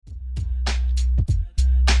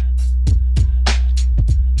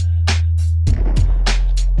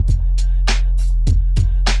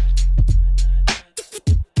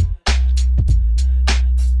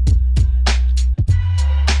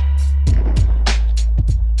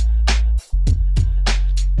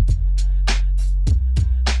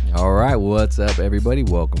right, what's up, everybody?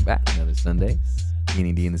 Welcome back. Another Sunday.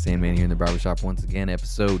 Kenny D and the Sandman here in the barbershop once again.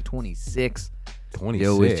 Episode 26. 26.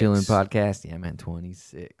 Yo, it's Chillin' Podcast. Yeah, man,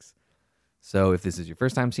 26. So if this is your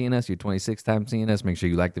first time seeing us, your 26th time seeing us, make sure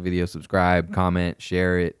you like the video, subscribe, comment,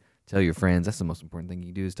 share it, tell your friends. That's the most important thing you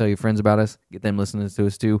can do is tell your friends about us. Get them listening to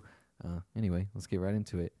us too. Anyway, let's get right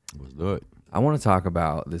into it. Let's do it. I want to talk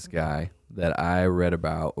about this guy that I read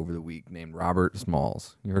about over the week named Robert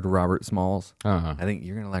Smalls. You heard of Robert Smalls? Uh-huh. I think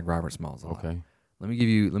you're gonna like Robert Smalls a lot. Okay. Let me give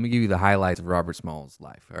you the highlights of Robert Smalls'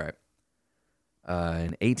 life. All right.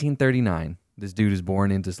 In 1839, this dude is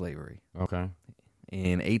born into slavery. Okay.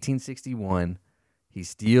 In 1861, he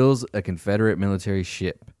steals a Confederate military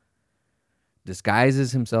ship,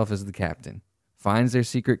 disguises himself as the captain, finds their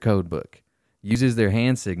secret code book, uses their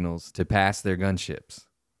hand signals to pass their gunships.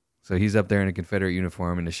 So he's up there in a Confederate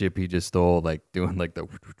uniform in a ship he just stole, like doing like the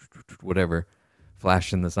whatever,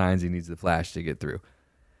 flashing the signs he needs to flash to get through.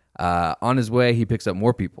 On his way, he picks up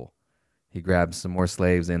more people. He grabs some more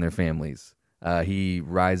slaves and their families. He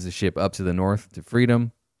rides the ship up to the north to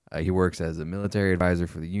freedom. He works as a military advisor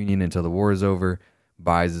for the Union until the war is over,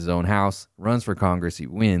 buys his own house, runs for Congress. He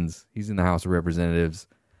wins. He's in the House of Representatives,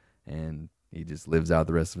 and he just lives out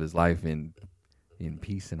the rest of his life in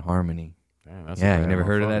peace and harmony. Damn, that's Yeah, you never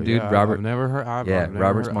heard of that dude? Yeah, Robert? I've never heard. I've never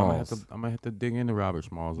Robert heard. Smalls. I'm gonna have to dig into Robert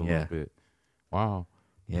Smalls a little bit. Wow.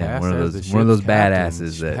 Yeah, Passed one as of the those ship's captain.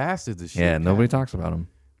 badasses that Passed as the ship yeah, nobody captain. talks about him.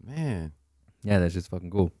 Man. Yeah, that's just fucking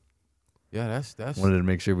cool. Yeah, that's. Wanted to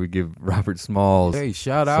make sure we give Robert Smalls. Hey,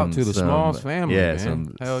 shout out to the Smalls family. Yeah,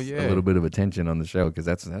 man. Hell yeah. a little bit of attention on the show because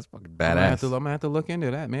that's fucking badass. I'm gonna have to look into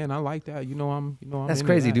that, man. I like that. I'm That's into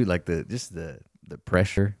crazy, that. dude. Like the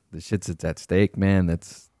pressure, the shit that's at stake, man.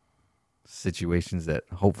 That's situations that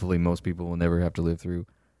hopefully most people will never have to live through.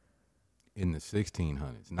 In the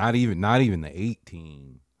 1600s, not even the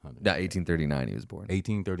 1800s. Yeah, 1839 he was born.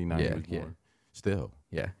 1839 Yeah, he was born. Still.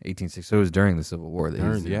 Yeah, 1860. So it was during the Civil War. That he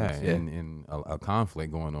was doing this, and a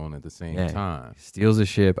conflict going on at the same time. He steals a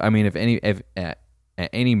ship. I mean, if at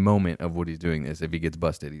any moment of what he's doing this, if he gets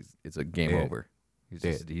busted, it's a game Dead. over.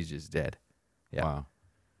 He's just dead. Yeah. Wow.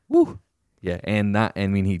 Woo. Yeah,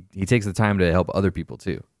 he takes the time to help other people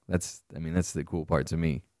too. That's the cool part to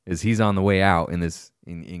me. Is he's on the way out in this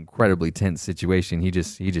incredibly tense situation. He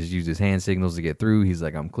just uses hand signals to get through. He's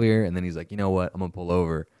like, I'm clear, and then he's like, you know what? I'm gonna pull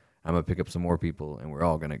over. I'm gonna pick up some more people, and we're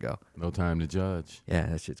all gonna go. No time to judge. Yeah,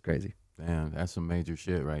 that shit's crazy. Damn, that's some major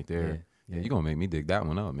shit right there. Yeah. You gonna make me dig that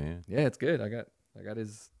one up, man. Yeah, it's good. I got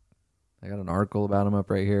an article about him up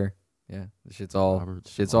right here. Yeah, the shit's all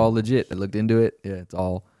legit. I looked into it. Yeah, it's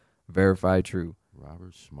all verified true.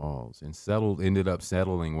 Robert Smalls ended up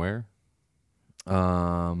settling where?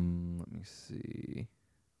 Let me see.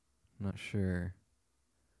 I'm not sure.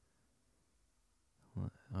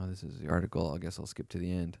 Oh, this is the article. I guess I'll skip to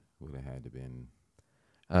the end. Would have had to been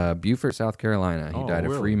Beaufort, South Carolina. He died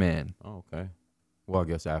a free man. Oh, okay. Well, I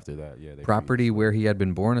guess after that, yeah. Property where he had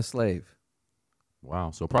been born a slave.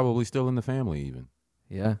 Wow. So probably still in the family even.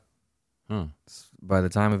 Yeah. Huh. By the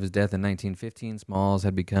time of his death in 1915, Smalls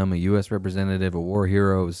had become a U.S. representative, a war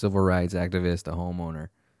hero, a civil rights activist, a homeowner.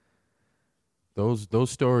 Those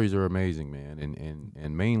stories are amazing, man,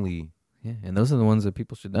 and mainly. Yeah, and those are the ones that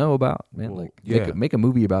people should know about, man. Well, like, make a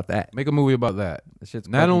movie about that. Make a movie about that. That shit's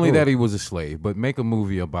Not only cool. that he was a slave, but make a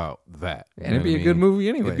movie about that. And it'd be a good movie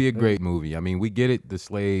anyway. It'd be a great movie. I mean, we get it, the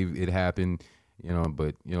slave, it happened,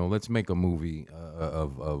 but let's make a movie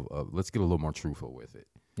of let's get a little more truthful with it.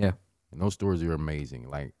 Yeah. And those stories are amazing.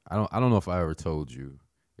 Like I don't know if I ever told you,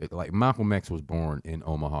 like Malcolm X was born in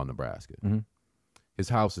Omaha, Nebraska. Mm-hmm. His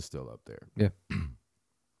house is still up there. Yeah.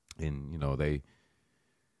 And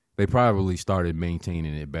they probably started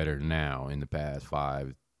maintaining it better now in the past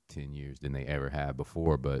 5-10 years than they ever had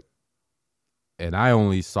before. And I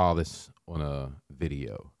only saw this on a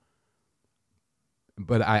video,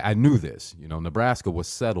 but I knew this. Nebraska was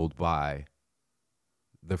settled by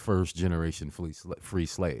the first generation free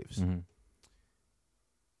slaves. Mm-hmm.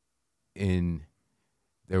 And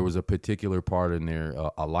there was a particular part in there,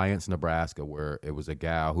 Alliance, Nebraska, where it was a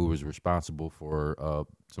gal who was responsible for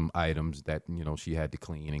some items that, she had to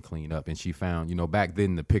clean up. And she found, back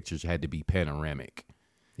then the pictures had to be panoramic.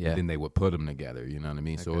 Yeah. Then they would put them together, you know what I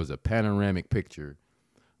mean? Okay. So it was a panoramic picture,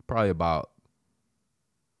 probably about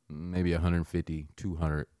maybe 150,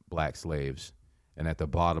 200 black slaves. And at the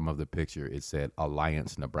bottom of the picture, it said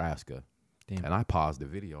Alliance, Nebraska. Damn. And I paused the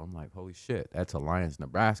video. I'm like, holy shit, that's Alliance,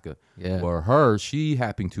 Nebraska. Yeah. For she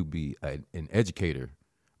happened to be an educator,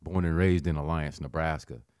 born and raised in Alliance,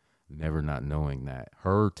 Nebraska, never not knowing that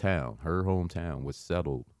her hometown was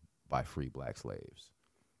settled by free black slaves.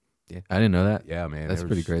 Yeah, I didn't know that. Yeah, man. That's there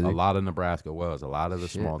pretty was crazy. A lot of Nebraska was. A lot of the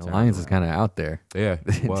Shit, small towns. Alliance is around. kind of out there. Yeah,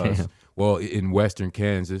 it was. Damn. Well, in western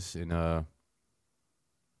Kansas, and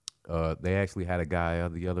they actually had a guy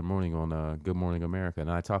the other morning on Good Morning America,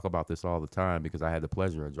 and I talk about this all the time because I had the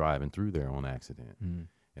pleasure of driving through there on accident, Mm.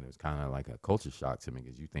 and it was kind of like a culture shock to me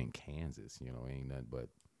because you think Kansas, ain't nothing but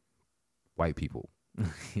white people.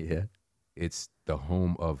 Yeah. It's the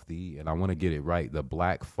home of and I want to get it right, the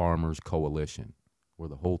Black Farmers Coalition, where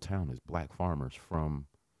the whole town is black farmers from,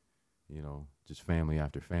 just family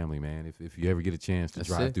after family, man. If you ever get a chance to That's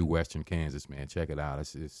drive sick. through western Kansas, man, check it out.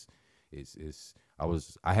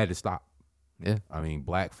 I had to stop. Yeah. I mean,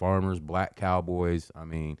 black farmers, black cowboys. I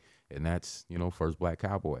mean, and that's, first black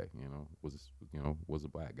cowboy, was a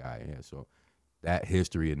black guy. Yeah. So that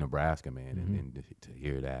history in Nebraska, man, Mm-hmm. and to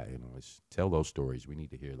hear that, tell those stories. We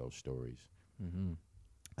need to hear those stories. Mm-hmm.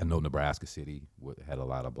 I know Nebraska City had a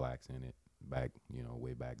lot of blacks in it back,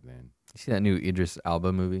 way back then. You see that new Idris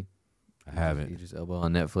Elba movie? I haven't. Idris Elba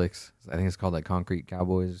on Netflix. I think it's called like Concrete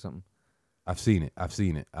Cowboys or something. I've seen it.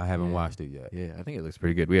 I haven't Yeah. watched it yet. Yeah, I think it looks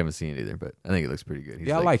pretty good. We haven't seen it either, but I think it looks pretty good.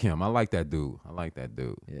 He's I like him. I like that dude.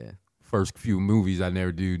 Yeah. First few movies I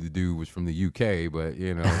never do the dude was from the UK, but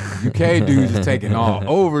UK dudes is taking all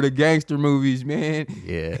over the gangster movies, man.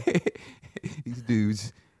 Yeah. These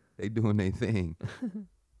dudes, they doing their thing.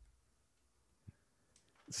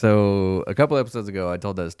 So a couple episodes ago, I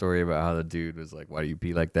told that story about how the dude was like, "Why do you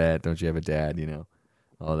pee like that? Don't you have a dad?"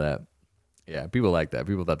 All that. Yeah, people like that.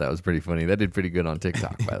 People thought that was pretty funny. That did pretty good on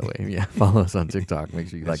TikTok, by the way. Yeah, follow us on TikTok. Make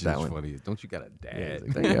sure you like that one. Funny. Don't you got a Yeah, dad? he's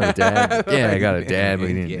like, "Don't you have a dad?" Yeah, I got a dad, but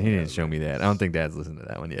he Yeah. didn't show me that. I don't think Dad's listened to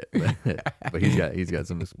that one yet, but he's got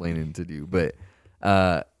some explaining to do. But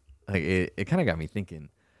like it kind of got me thinking,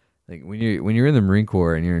 like when you're in the Marine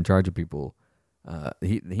Corps and you're in charge of people,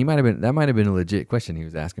 he might have been a legit question he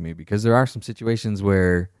was asking me, because there are some situations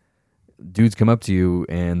where dudes come up to you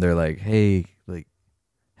and they're like, hey,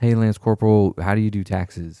 Lance Corporal, how do you do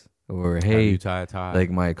taxes? Or How do hey, you tie a tie? like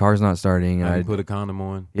my car's not starting and How do I you put a condom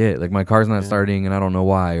on? yeah, like my car's not Yeah. starting and I don't know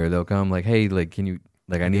why. Or they'll come like, hey, like can you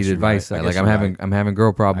like I need guess you're advice. right. I Like guess I'm you're having right. I'm having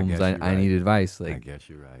girl problems. guess I you're need right. advice. I Like guess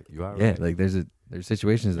you're right. You are yeah, right. like there's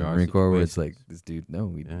situations in There the are Marine Corps where it's like situations. this dude,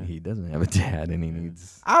 no, Yeah. he doesn't have a dad and he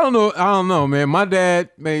needs I don't know, man. My dad,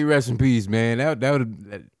 may he rest in peace, man. That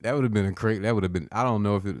would have been a crazy. That would have been. I don't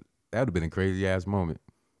know if that would have been a crazy ass moment.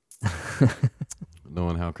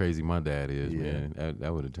 Knowing how crazy my dad is, Yeah. man,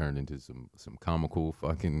 that would have turned into some comical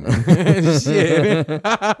fucking shit.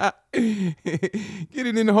 Get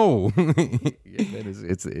it in the hole. yeah, that is,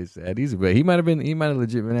 it's that easy. But he might have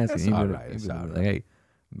legit been asking. That's He all would've- right, he that's would've all been right. like, hey,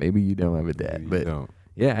 maybe you don't have a dad. You But don't.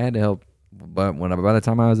 yeah, I had to help. But by the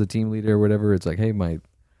time I was a team leader or whatever, it's like, hey, they're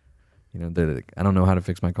like, I don't know how to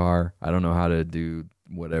fix my car. I don't know how to do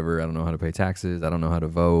whatever. I don't know how to pay taxes. I don't know how to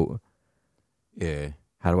vote. Yeah.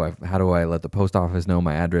 How do I let the post office know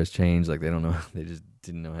my address changed? Like they don't know. They just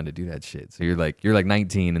didn't know how to do that shit. So you're like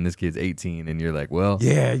 19 and this kid's 18 and you're like, well,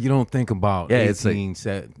 Yeah, you don't think about Yeah, it's like- 18,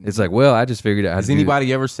 it's like, well, I just figured out how Is to do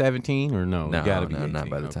anybody ever 17 or no? No, You gotta be 18. not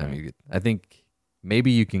by the time okay. you get. I think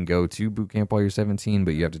maybe you can go to boot camp while you're 17,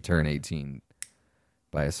 but you have to turn 18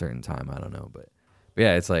 by a certain time. I don't know, but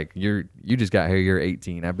yeah, it's like you just got here. You're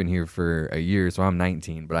 18. I've been here for a year, so I'm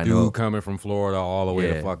 19. But I Dude know, coming from Florida all the way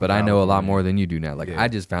to fucking but I know a lot California. more than you do now. Like Yeah. I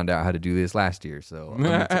just found out how to do this last year, so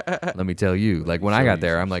let me tell you. Like when I show got you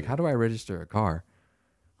there, some I'm like, shit. how do I register a car?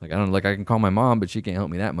 Like I can call my mom, but she can't help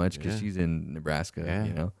me that much because Yeah. she's in Nebraska.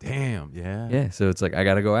 Yeah. Damn. Yeah. Yeah, so it's like I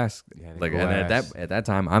gotta go ask. You had to Like go and ask. at that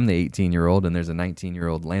time, I'm the 18-year-old, and there's a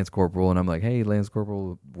 19-year-old Lance Corporal, and I'm like, hey, Lance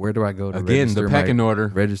Corporal, where do I go to Again, register the pecking order.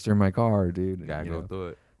 register my car, dude? Gotta You go know? through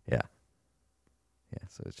it. Yeah.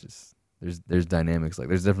 So it's just there's dynamics. Like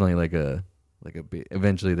there's definitely like a big.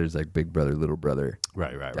 Eventually, there's like big brother, little brother.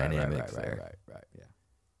 Right. Dynamics there. Right. Yeah.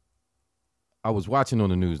 I was watching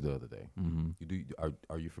on the news the other day. Mm-hmm.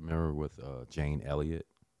 Are you familiar with Jane Elliott?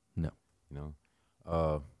 No. You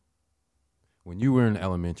know, when you were in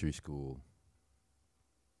elementary school,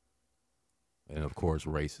 and of course,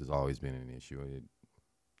 race has always been an issue.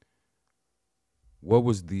 What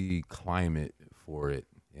was the climate for it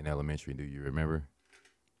in elementary? Do you remember?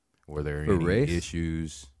 Were there For any race?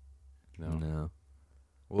 issues? No.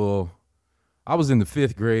 Well, I was in the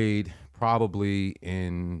 5th grade, probably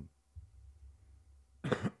in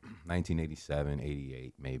 1987,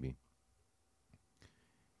 88, maybe.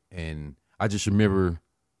 And I just remember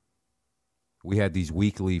we had these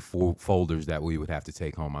weekly folders that we would have to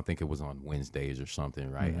take home. I think it was on Wednesdays or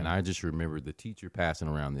something, right? Mhm. And I just remember the teacher passing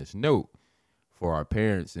around this note for our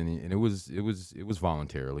parents, and it was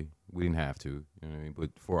voluntarily. We didn't have to, you know what I mean?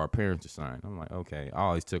 But for our parents to sign, I'm like, okay. I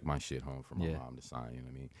always took my shit home for my Yeah. mom to sign, you know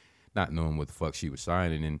what I mean? not knowing what the fuck she was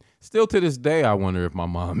signing. And still to this day, I wonder if my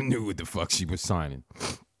mom knew what the fuck she was signing.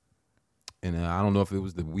 And I don't know if it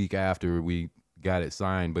was the week after we got it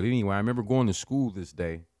signed. But anyway, I remember going to school this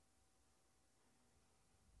day.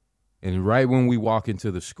 And right when we walk into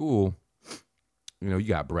the school, you know, you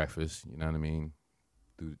got breakfast, you know what I mean?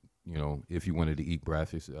 You know, if you wanted to eat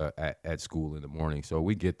breakfast at school in the morning. So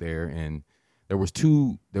we get there, and there was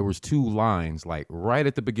two lines, like right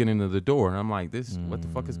at the beginning of the door. And I'm like, what the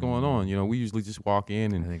fuck is going on? You know, we usually just walk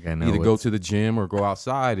in and either go to the gym or go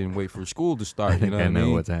outside and wait for school to start. You know what I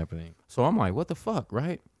mean? What's happening. So I'm like, what the fuck,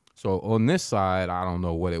 right? So on this side, I don't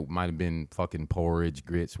know what it might have been, fucking porridge,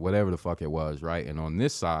 grits, whatever the fuck it was, right? And on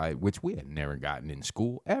this side, which we had never gotten in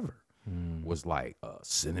school ever, was like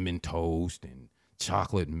cinnamon toast and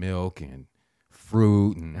chocolate milk and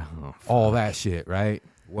fruit and all that shit, right?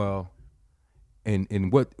 Well,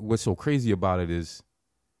 and what's so crazy about it is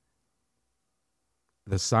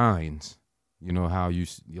the signs. You know how you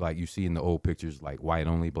see in the old pictures, like white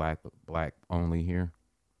only, black only here.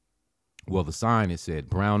 Well, the sign, it said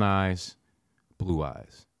brown eyes, blue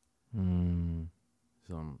eyes. So,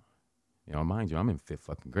 you know, mind you, I'm in 5th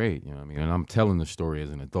fucking grade. You know what I mean? And I'm telling the story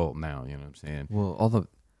as an adult now. You know what I'm saying? Well,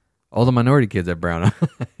 all the minority kids have brown eyes.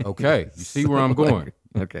 Okay, you see where I'm going.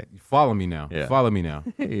 Okay, you follow me now. Yeah. Follow me now.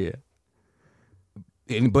 Yeah.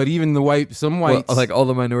 But even the some whites, well, like all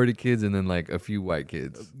the minority kids, and then like a few white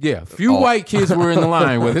kids. Yeah, a few white kids were in the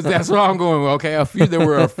line with us. That's what I'm going with. Okay, there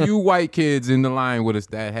were a few white kids in the line with us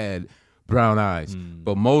that had brown eyes,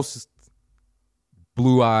 but most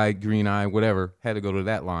blue-eyed, green-eyed, whatever, had to go to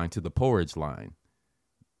that line, to the porridge line,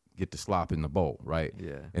 get the slop in the bowl, right?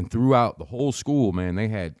 Yeah. And throughout the whole school, man, they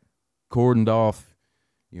had cordoned off,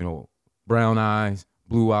 you know, brown eyes,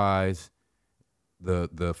 blue eyes.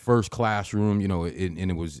 The first classroom, you know, and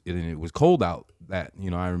it was cold out. That, you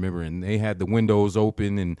know, I remember, and they had the windows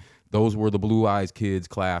open, and those were the blue eyes kids'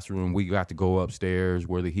 classroom. We got to go upstairs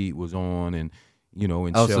where the heat was on, and you know,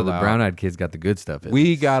 and so the brown-eyed kids got the good stuff.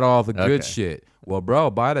 We got all the good shit. Well, bro,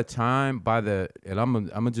 and I'm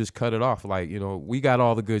gonna just cut it off. Like, you know, we got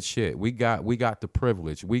all the good shit. We got the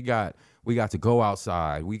privilege. We got to go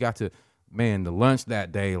outside. We got to, man, the lunch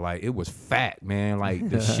that day, like, it was fat, man. Like,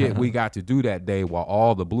 the shit we got to do that day, while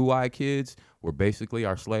all the blue-eyed kids were basically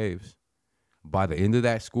our slaves. By the end of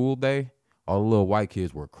that school day, all the little white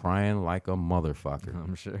kids were crying like a motherfucker.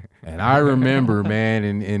 I'm sure. And I remember, man,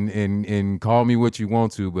 and call me what you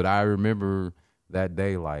want to, but I remember that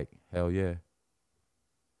day like, hell yeah.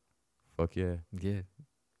 Fuck yeah. Yeah.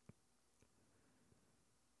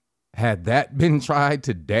 Had that been tried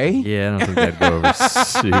today? Yeah, I don't think that'd go over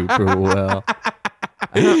super well.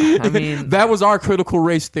 I mean, that was our critical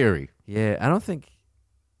race theory. Yeah, I don't think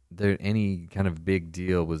there any kind of big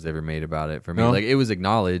deal was ever made about it for me. No? Like, it was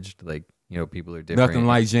acknowledged, like, you know, people are different. Nothing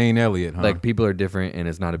like Jane Elliott, huh? Like, people are different, and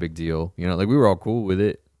it's not a big deal. You know, like, we were all cool with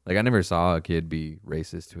it. Like, I never saw a kid be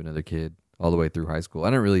racist to another kid all the way through high school. I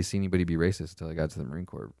didn't really see anybody be racist until I got to the Marine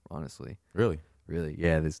Corps, honestly. Really?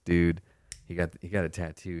 Yeah, this dude, he got a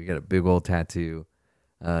tattoo. He got a big old tattoo,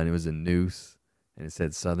 and it was a noose, and it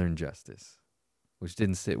said Southern Justice, which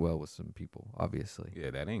didn't sit well with some people, obviously.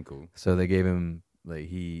 Yeah, that ain't cool. So they gave him, like,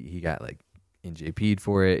 he got, like, NJP'd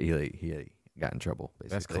for it. He got in trouble,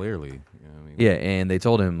 basically. That's clearly. You know what I mean? Yeah, and they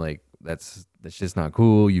told him, like, that's just not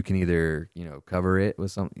cool. You can either, you know, cover it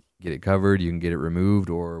with something, get it covered, you can get it removed,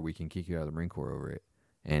 or we can kick you out of the Marine Corps over it.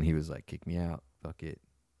 And he was like, kick me out. Fuck it.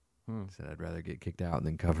 Said I'd rather get kicked out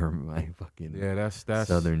than cover my fucking that's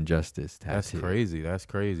Southern Justice tattoo. That's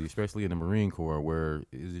crazy, especially in the Marine Corps, where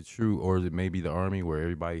is it true, or is it maybe the Army where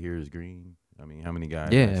everybody here is green? I mean, how many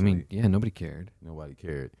guys? Yeah, nobody cared. Nobody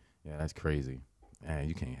cared. Yeah, that's crazy. Man,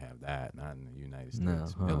 you can't have that. Not in the United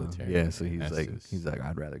States military. Yeah, so he's like,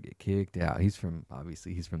 I'd rather get kicked out. He's from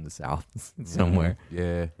the South somewhere.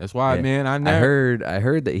 Yeah, that's why, man. I heard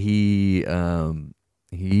that he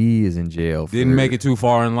is in jail. Didn't make it too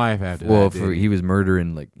far in life after that. Well, he was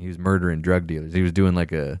murdering drug dealers. He was doing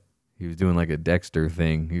like a Dexter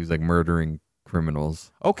thing. He was like murdering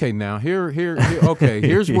criminals. Okay, now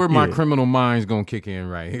here's where my criminal mind's gonna kick in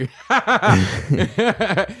right here,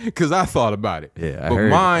 because I thought about it. Yeah,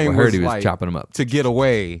 I heard he was like, chopping them up to get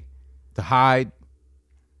away, to hide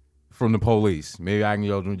from the police. Maybe I can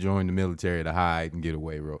go join the military to hide and get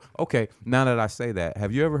away. Okay, now that I say that,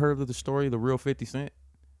 have you ever heard of the story of the real 50 Cent?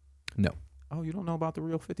 No. Oh, you don't know about the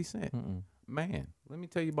real 50 Cent? Mm-mm. Man, let me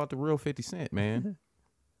tell you about the real 50 Cent, man.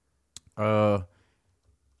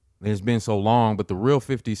 It's been so long, but the real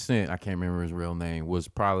 50 Cent, I can't remember his real name, was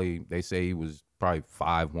probably, they say he was probably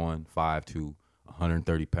 5'1", 5'2",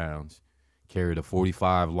 130 pounds, carried a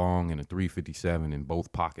 45 long and a 357 in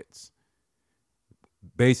both pockets.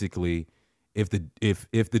 basically, if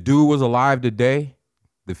the dude was alive today,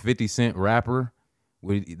 the 50 Cent rapper,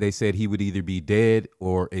 they said he would either be dead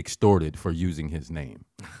or extorted for using his name.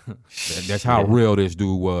 That's how real this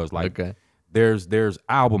dude was. Like, Okay. there's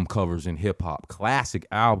album covers in hip hop, classic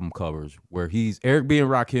album covers where he's Eric B. and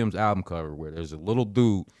Rakim's album cover where there's a little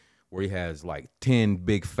dude where he has like 10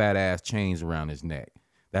 big fat ass chains around his neck.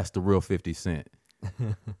 That's the real 50 Cent.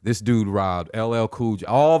 This dude robbed LL Cool J.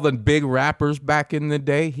 All the big rappers back in the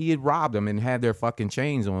day, he had robbed them and had their fucking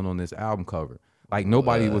chains on this album cover. Like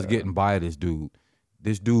nobody was getting by this dude.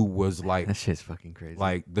 This dude was like, That shit's fucking crazy.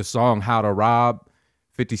 like the song How to Rob,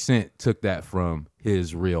 50 Cent took that from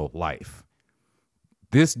his real life.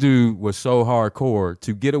 This dude was so hardcore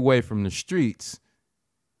to get away from the streets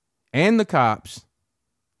and the cops,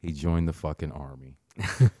 he joined the fucking army.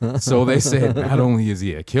 So they said, not only is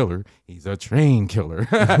he a killer, he's a trained killer.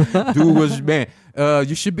 Dude was, man,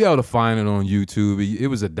 you should be able to find it on YouTube. It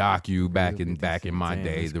was a docu back in my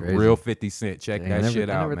day. The crazy. real 50 Cent. Check that shit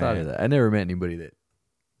out, I never man. thought of that. I never met anybody that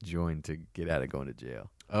joined to get out of going to jail.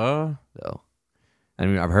 So, I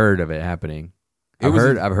mean, I've heard of it happening. I've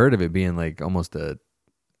heard of it being like almost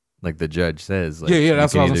like the judge says. Like, yeah,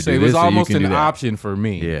 that's what I was gonna say. It was almost an option for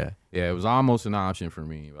me. Yeah. Yeah, it was almost an option for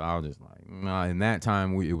me. But I was just like, nah. In that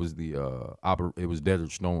time, it was it was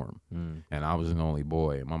Desert Storm, and I was an only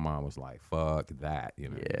boy, and my mom was like, "Fuck that," you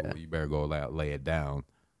know. Yeah. You better go lay it down.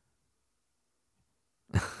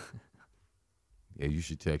 Yeah, you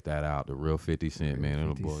should check that out. The real 50 Cent, man.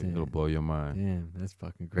 It'll blow your mind. Damn, that's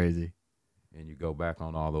fucking crazy. And you go back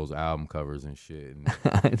on all those album covers and shit. And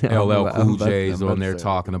I know, LL Cool J's I'm on there upset.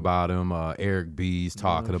 talking about him. Eric B's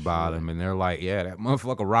talking about him. And they're like, yeah, that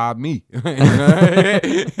motherfucker robbed me.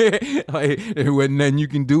 Like, there wasn't nothing you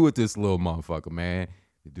can do with this little motherfucker, man.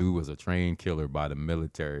 The dude was a trained killer by the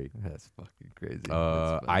military. That's fucking crazy.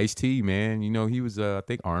 Ice-T, man. You know, he was, I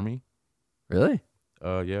think, Army. Really?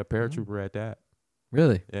 Yeah, paratrooper at that.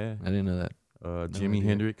 Really? Yeah. I didn't know that. Jimi idea.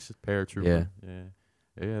 Hendrix, paratrooper. Yeah.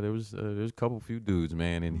 There's a few dudes,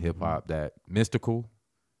 man, in hip hop that Mystical.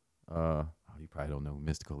 You probably don't know who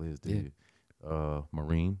Mystical is, do you?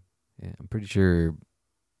 Marine. Yeah, I'm pretty sure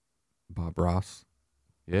Bob Ross.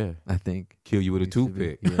 Yeah. I think. Kill you with a Used to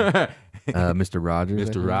be, toothpick. Mr. Rogers. I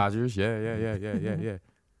Mr. think. Rogers. Yeah.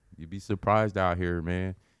 You'd be surprised out here,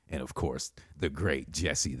 man. And of course, the great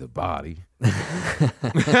Jesse the Body.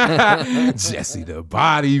 Jesse the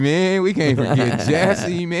Body, man. We can't forget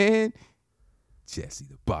Jesse, man. Jesse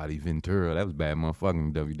the Body Ventura. That was bad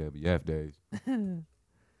motherfucking WWF days.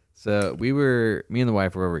 So me and the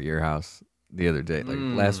wife were over at your house the other day, like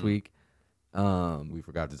last week. We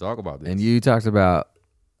forgot to talk about this. And you talked about,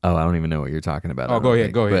 I don't even know what you're talking about. Oh, go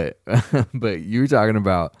ahead. But you were talking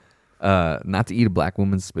about not to eat a black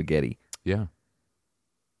woman's spaghetti. Yeah.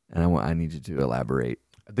 And I need you to elaborate.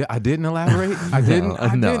 I didn't elaborate? I didn't?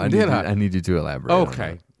 I need you to elaborate. on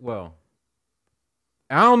Okay. that. Well,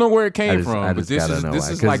 I don't know where it came from, I but just this gotta know is why,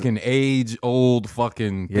 'cause- like an age-old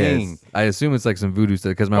fucking thing. Yes. I assume it's like some voodoo stuff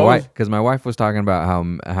because my wife was talking about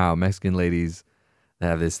how Mexican ladies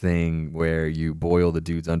have this thing where you boil the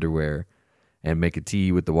dude's underwear and make a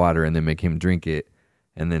tea with the water and then make him drink it,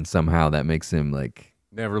 and then somehow that makes him like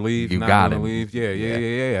Never leave. You not got gonna him. leave.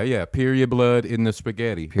 Yeah. Period blood in the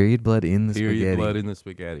spaghetti. period blood in the Period spaghetti. blood in the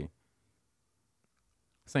spaghetti.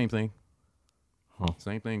 Same thing. Huh.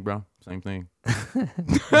 Same thing, bro. Same thing.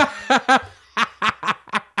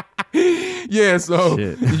 Yeah, so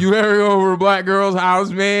Shit. you ever go over a black girl's house,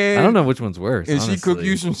 man? I don't know which one's worse. And she cook honestly.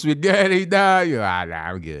 you some spaghetti, dog. You're like, nah,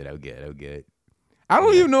 I'm good. I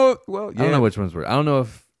don't even know. Well, yeah. I don't know which one's worse. I don't know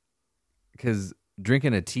if because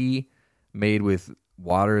drinking a tea made with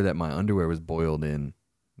water that my underwear was boiled in,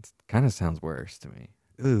 it kind of sounds worse to me.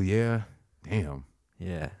 Oh yeah. Damn.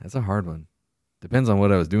 Yeah, that's a hard one. Depends on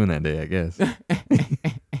what I was doing that day, I guess.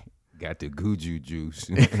 Got the Guju juice.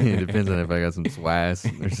 It depends on if I got some swass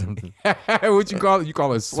or something. What you call it? You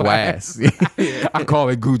call it swass. I call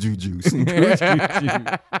it Guju juice.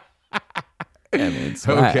 Yeah, man,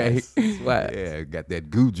 swass. Okay. Swass. Yeah, got that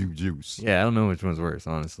Guju juice. Yeah, I don't know which one's worse,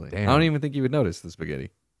 honestly. Damn. I don't even think you would notice the spaghetti.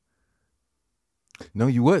 No,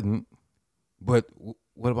 you wouldn't. But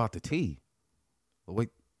what about the tea?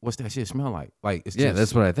 What's that shit smell like? Like it's Yeah, just,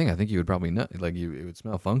 that's what I think. I think you would probably know. Like it would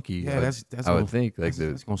smell funky. Yeah, like, that's I would gonna- think like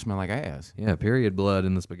It's gonna smell like ass. yeah, period blood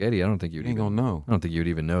in the spaghetti. I don't think You you'd ain't even. gonna know. I don't think you would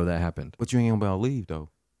even know that happened. But you ain't gonna be able to leave though.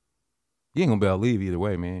 You ain't gonna be able to leave either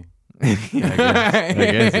way, man. I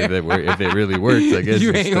guess if it really works, I guess You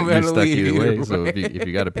you're, ain't gonna be you're able to stuck leave either way. either So way. if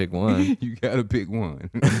you got to pick one, You gotta pick one.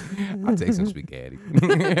 I'll take some spaghetti.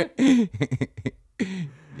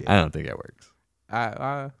 I don't think that works.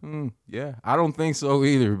 Yeah, I don't think so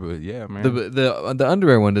either. But yeah, man. The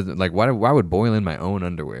underwear one doesn't like. Why would Boyle in my own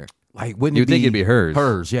underwear? Like, wouldn't You'd it be think it'd be hers.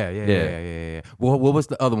 Hers, yeah. Well, what was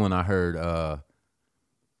the other one I heard?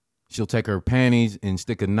 She'll take her panties and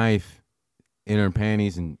stick a knife in her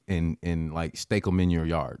panties and like stake them in your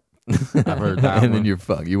yard. I've heard that And one. then you're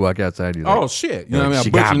fucked. You walk outside. You're Oh like, shit! You you're know what I like, mean? "She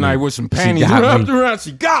A butcher got me. knife with some She panties got wrapped me." around.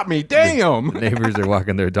 She got me. Damn. The neighbors are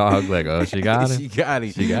walking their dog like, oh, she got him. She got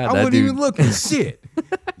it. She got I that wasn't dude. even looking. Shit.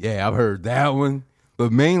 Yeah, I've heard that one.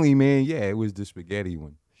 But mainly, man, yeah, it was the spaghetti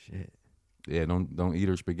one. Shit. Yeah, don't eat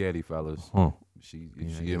her spaghetti, fellas. Huh. If Yeah, I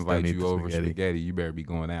she guess don't invites eat you the over spaghetti. spaghetti, you better be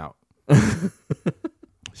going out.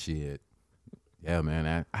 Shit. Yeah,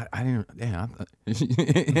 man. I didn't. Yeah, I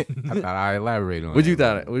thought I elaborated on. What'd you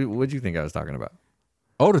that. What'd you think I was talking about?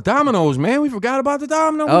 Oh, the dominoes, man. We forgot about the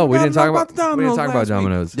dominoes. Oh, we forgot didn't talk enough about- the dominoes. we didn't talk about last week.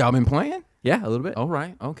 dominoes. Y'all been playing? Yeah, a little bit. All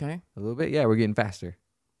right. Okay. A little bit. Yeah, we're getting faster.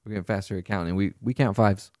 We're getting faster at counting. We count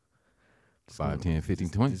fives. 5, 10, 15,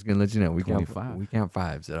 20. Just gonna let you know we 25. we count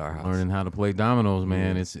fives at our house. Learning how to play dominoes,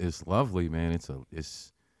 man. Yeah. It's lovely, man. It's Yeah,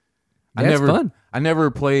 it's fun. I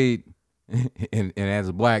never played, and as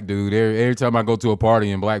a black dude, every time I go to a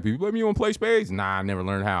party and black people, let me on play spades. Nah, I never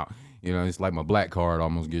learned how. You know, it's like my black card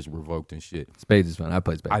almost gets revoked and shit. Spades is fun. I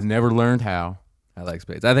play spades. I never learned how. I like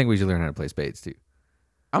spades. I think we should learn how to play spades too.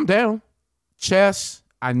 I'm down. Chess,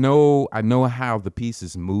 I know how the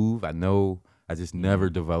pieces move. I just never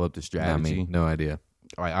developed a Not strategy. me. No idea.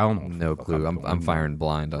 Like, I don't know. No clue. I'm firing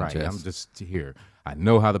blind on Right, chess. I'm just here. I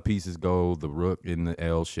know how the pieces go. The rook in the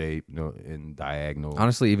L shape, in diagonal.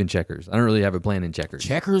 Honestly, even checkers. I don't really have a plan in checkers.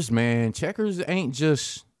 Checkers, man. Checkers ain't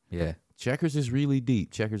just. Yeah. Checkers is really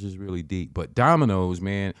deep. Checkers is really deep. But dominoes,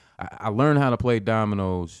 man. I learned how to play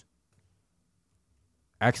dominoes.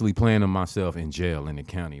 Actually playing them myself in jail in the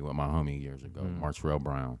county with my homie years ago, Martrell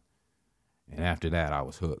Brown. And after that, I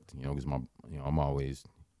was hooked. Because I'm always,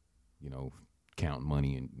 counting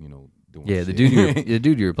money and doing. Yeah, the shit.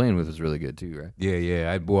 dude you were playing with was really good too, right?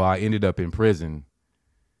 Yeah. I ended up in prison,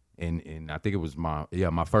 and I think it was my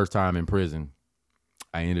first time in prison.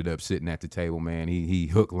 I ended up sitting at the table, man. He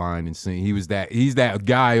hook, line, and sing. He's that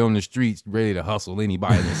guy on the streets ready to hustle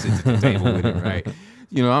anybody that sits at the table with him, right?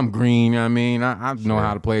 I'm green. I mean, I know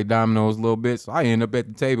how to play dominoes a little bit, so I end up at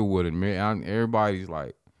the table with him. Man, everybody's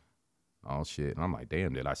like, "Oh shit!" And I'm like,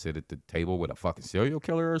 "Damn, did I sit at the table with a fucking serial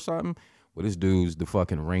killer or something?" Well, this dude's the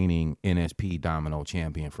fucking reigning NSP domino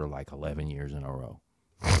champion for like 11 years in a row.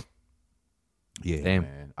 Yeah, Damn.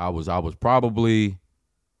 man. I was probably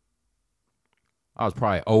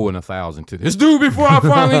 0-1,000 to this dude before I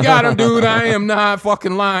finally got him, dude. I am not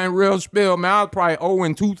fucking lying. Real spill, man. I was probably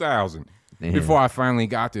 0-2,000 before I finally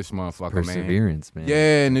got this motherfucker, man. Perseverance, man.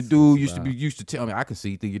 Yeah, and the dude used to tell me, I can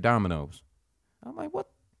see through your dominoes. I'm like, what?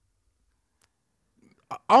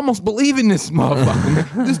 I almost believe in this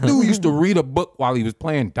motherfucker, man. This dude used to read a book while he was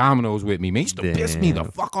playing dominoes with me, man. He used to piss me the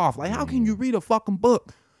fuck off. Like, how can you read a fucking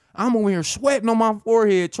book? I'm over here sweating on my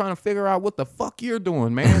forehead trying to figure out what the fuck you're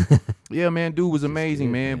doing, man. Yeah, man, dude was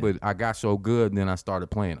amazing, man. But I got so good, then I started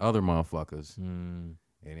playing other motherfuckers. And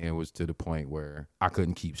it was to the point where I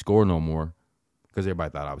couldn't keep score no more because everybody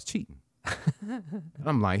thought I was cheating. And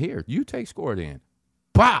I'm like, here, you take score then.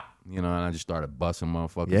 Pop! And I just started busting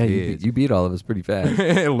motherfuckers' Yeah, heads. you beat all of us pretty fast.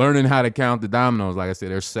 Learning how to count the dominoes. Like I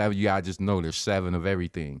said, there's 7. You gotta just know there's 7 of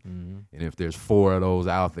everything. And if there's 4 of those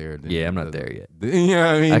out there, then Yeah, I'm not there yet. You know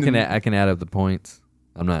what I mean? I can add up the points.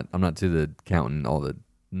 I'm not to the counting all the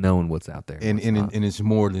knowing what's out there. And what's and, not. and it's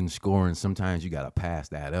more than scoring. Sometimes you gotta pass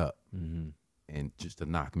that up, and just to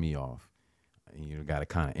knock me off, you gotta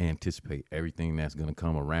kind of anticipate everything that's gonna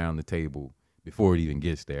come around the table before it even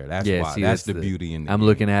gets there. That's why. see, That's the beauty in the I'm game.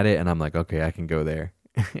 looking at it and I'm like, okay, I can go there.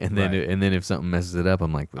 and then if something messes it up,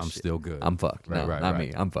 I'm like, well, I'm shit, still good. I'm fucked. Right, No, right, not right.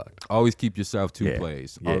 me. I'm fucked. Always keep yourself 2 Yeah,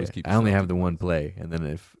 plays. Yeah. Always keep. I only yourself have the one play, and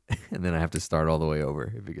then I have to start all the way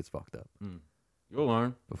over if it gets fucked up You'll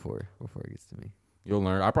learn. before it gets to me. You'll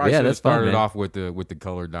learn. I probably Yeah, should have that's fun, started man. off with the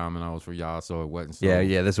colored dominoes for y'all, so it wasn't. So,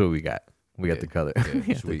 Yeah, that's what we got. We got the color. Yeah, we got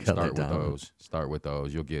the sweet. color Start with down. those. Start with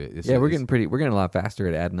those. You'll get it. Yeah, we're getting a lot faster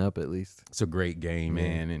at adding up at least. It's a great game, Yeah.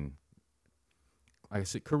 man, and like I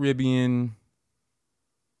said, Caribbean,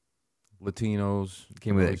 Latinos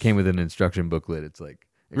Came with an instruction booklet. It's like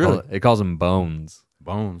Really? it calls them bones.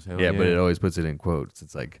 bones. Hell Yeah, but it always puts it in quotes.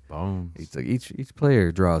 It's like bones. it's like each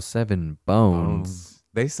player draws 7 bones.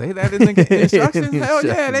 They say that in the instructions. In the Hell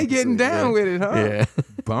yeah, they instructions, getting down yeah. with it, huh? Yeah,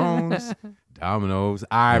 Bones, dominoes,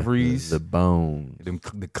 ivories, the bones.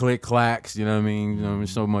 the click clacks. You know what I mean? You know what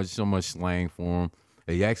I mean? So much slang for them.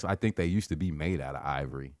 They actually, I think they used to be made out of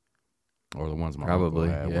ivory, or the ones my Probably,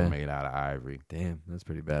 uncle had yeah. were made out of ivory. Damn, that's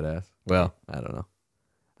pretty badass. Well, I don't know.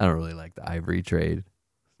 I don't really like the ivory trade,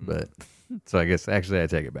 but so I guess actually I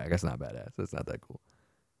take it back. That's not badass. That's not that cool.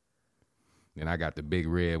 And I got the big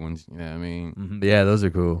red ones. You know what I mean? Mm-hmm. Yeah, those are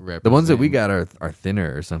cool. The ones that we got are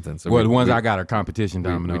thinner or something. So well, the ones I got are competition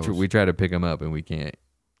dominoes. We try to pick them up and we can't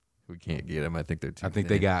get them. I think they're too. I think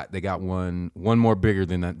thin. they got one more bigger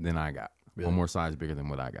than I got. Really? One more size bigger than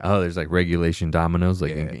what I got. Oh, there's like regulation dominoes.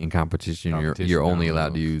 Like Yeah. in competition, Competition you're only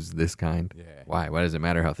allowed to dominoes. use this kind. Yeah. Why? Why does it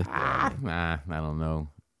matter how thick? they are? Nah, I don't know.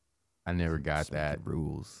 I never got Just make that. the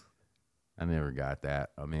rules. I never got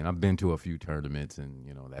that. I mean, I've been to a few tournaments, and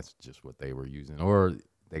that's just what they were using. Or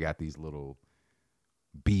they got these little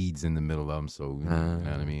beads in the middle of them. So you know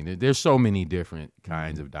what I mean. There's so many different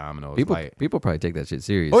kinds of dominoes. People probably take that shit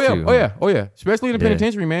serious. Oh yeah, too, oh yeah, oh yeah. Especially in the Yeah.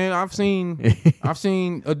 penitentiary, man. I've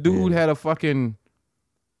seen a dude had a fucking.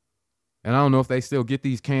 And I don't know if they still get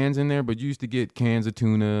these cans in there, but you used to get cans of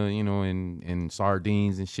tuna, and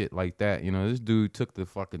sardines and shit like that. This dude took the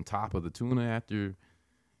fucking top of the tuna after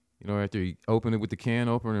he opened it with the can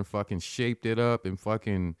opener and fucking shaped it up and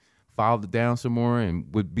fucking filed it down some more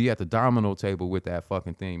and would be at the domino table with that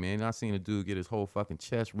fucking thing, man. I seen a dude get his whole fucking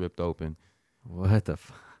chest ripped open. What the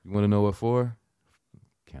fuck? You want to know what for?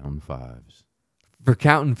 Counting fives. For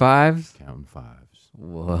counting fives? Counting fives.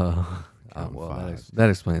 Whoa. Counting fives. That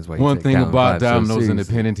explains why. You One take thing counting about fives so dominoes in the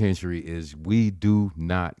seriously. penitentiary is we do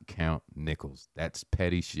not count nickels. That's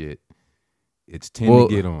petty shit. It's 10 to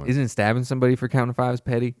get on. Isn't stabbing somebody for counting fives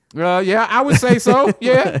petty? Yeah, I would say so.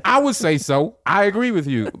 Yeah, I would say so. I agree with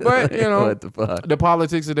you. But, What the fuck? the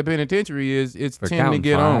politics of the penitentiary is it's For 10 to counting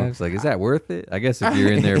get fives? Like, is that worth it? I guess if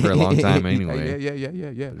you're in there for a long time anyway. Yeah.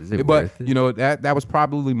 Is it But, worth it? that was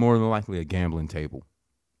probably more than likely a gambling table.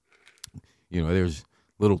 There's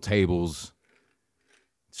little tables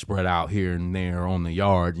spread out here and there on the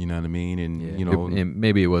yard, you know what I mean? And, and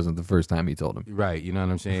maybe it wasn't the first time he told him. right, you know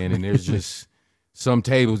what I'm saying? And there's just some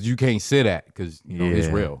tables you can't sit at because, it's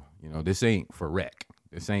Yeah. real. This ain't for rec.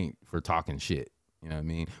 This ain't for talking shit. You know what I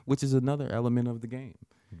mean? Which is another element of the game.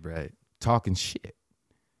 Right. Talking shit.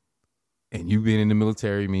 And you being in the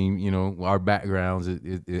military, I mean, our backgrounds,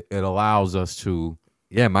 it allows us to.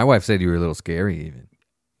 Yeah, my wife said you were a little scary even.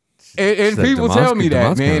 And Like, people tell me that,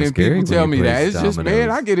 Demon's man. kinda And scary people when tell he me that. plays It's just, man,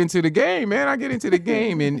 dominoes. I get into the game, man. I get into the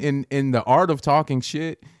game. And the art of talking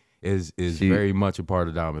shit is very much a part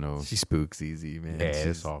of dominoes. She spooks easy, man. Yeah, She's-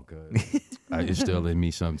 it's all good. It's still in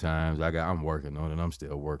me sometimes. I'm working on it. I'm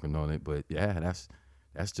still working on it. But yeah,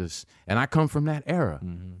 that's just, and I come from that era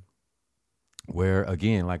where,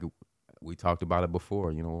 again, like we talked about it before,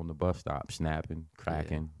 on the bus stop, snapping,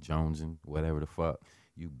 cracking, jonesing, whatever the fuck.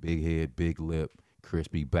 You big head, big lip,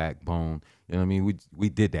 crispy backbone. You know what I mean? We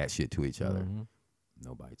did that shit to each other.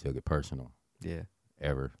 Nobody took it personal. Yeah.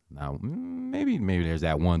 Ever. Now, maybe there's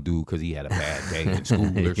that one dude because he had a bad day in school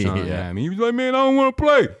or something. Yeah. I mean, he was like, man, I don't want to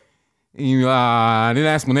play. And then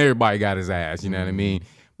that's when everybody got his ass, you know what I mean?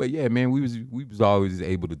 But yeah, man, we was always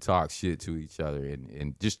able to talk shit to each other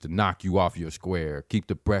and just to knock you off your square, keep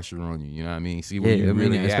the pressure on you, you know what I mean? See where you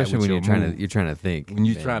really at especially with when your you're trying to think. when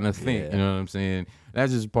you're man. trying to think, Yeah. you know what I'm saying?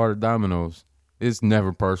 That's just part of dominoes. It's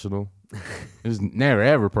never personal. It's never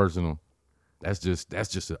ever personal. That's just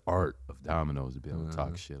the art of dominoes, to be able to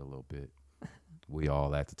talk shit a little bit. We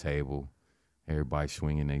all at the table, everybody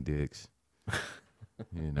swinging their dicks.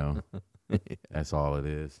 That's all it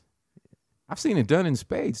is. I've seen it done in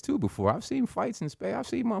spades too before. I've seen fights in spades. I've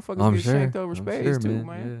seen motherfuckers get shanked over spades too,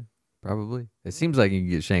 man. Yeah, probably. It seems like you can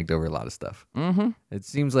get shanked over a lot of stuff. Mm-hmm. It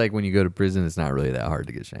seems like when you go to prison, it's not really that hard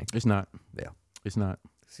to get shanked. It's not. Yeah. It's not.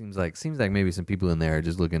 Seems like maybe some people in there are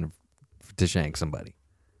just looking to shank somebody.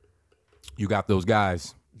 You got those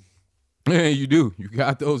guys. Yeah, you do. You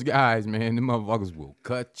got those guys, man. Them motherfuckers will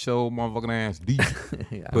cut your motherfucking ass deep.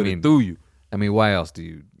 Yeah, Put it through you. I mean, why else do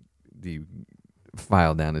you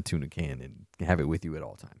file down a tuna can and have it with you at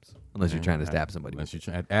all times? Unless you're trying to stab somebody. Unless you're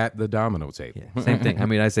trying at the domino table. Yeah, same thing. I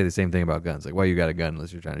mean, I say the same thing about guns. Like, why you got a gun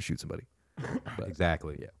unless you're trying to shoot somebody? But,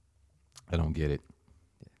 Exactly. Yeah. I don't get it.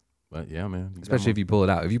 But yeah, man. especially if you pull it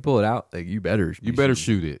out. If you pull it out, like you better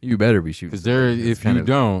shoot it. You better be shooting. Because there, somebody. It's if kind you of-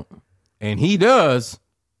 don't, and he does,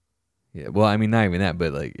 Yeah, well, I mean, not even that,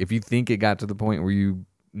 but like, if you think it got to the point where you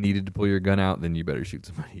needed to pull your gun out, then you better shoot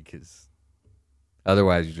somebody, because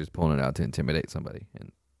otherwise you're just pulling it out to intimidate somebody.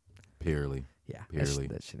 And purely, yeah, Purely.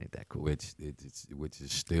 that shit ain't that cool. which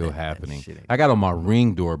is still happening. shit ain't I got on my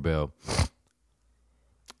Ring doorbell,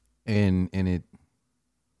 and it.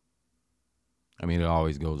 I mean, it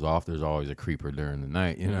always goes off. There's always a creeper during the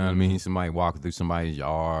night. You know what I mean? Somebody walking through somebody's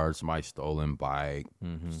yard, somebody stolen bike,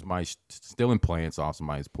 somebody stealing plants off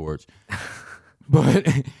somebody's porch. But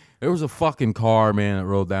there was a fucking car, man, that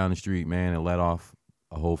rolled down the street, man, and let off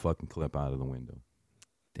a whole fucking clip out of the window.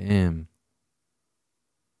 Damn.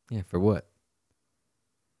 Yeah, for what?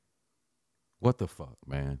 What the fuck,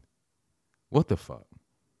 man? What the fuck?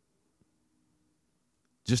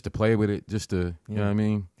 Just to play with it, just to, you know what I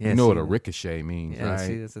mean? Yeah, you know what see, a ricochet means, Yeah, right?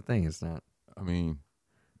 see, that's the thing. It's not. I mean,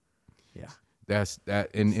 Yeah. that's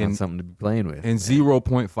that, It's not something to be playing with. and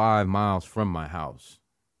 0.5 miles from my house.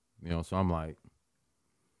 You know, so I'm like,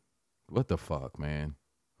 what the fuck, man?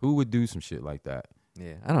 Who would do some shit like that?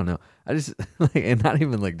 Yeah, I don't know. I just like, and not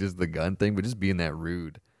even like just the gun thing, but just being that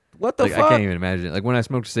rude. What the Like, fuck? I can't even imagine it. Like when I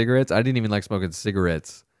smoked cigarettes, I didn't even like smoking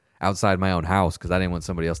cigarettes outside my own house because I didn't want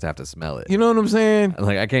somebody else to have to smell it. You know what I'm saying?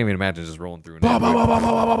 Like I can't even imagine just rolling through. Bah, bah, bah, bah,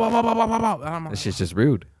 bah, bah, bah, bah, bah, bah, bah, bah. That shit's just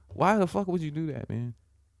rude. Why the fuck would you do that, man?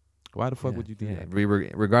 Why the fuck would you do that?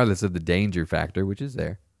 Regardless of the danger factor, which is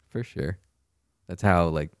there for sure. That's how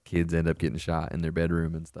like kids end up getting shot in their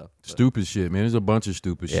bedroom and stuff. But, Stupid shit, man. There's a bunch of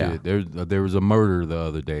stupid Yeah. shit. There was a murder the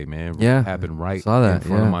other day, man. Yeah. Happened right Saw that, in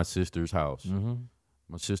front of yeah. my sister's house. mm-hmm.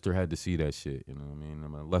 My sister had to see that shit. You know what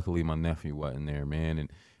I mean? Luckily, my nephew wasn't there, man. And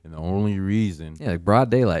the only reason, Yeah, like broad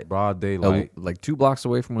daylight. broad daylight, Like 2 blocks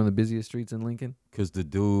away from one of the busiest streets in Lincoln. because the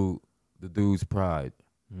dude's pride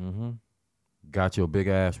Mm-hmm. got your big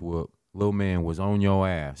ass whooped. Little man was on your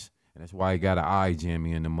ass, and that's why he got an eye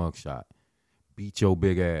jammy in the mugshot. Beat your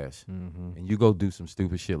big ass, Mm-hmm. and you go do some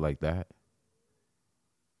stupid shit like that.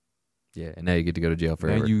 Yeah, and now you get to go to jail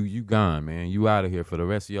forever. Man, you gone, man. You out of here for the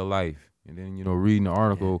rest of your life. And then, reading the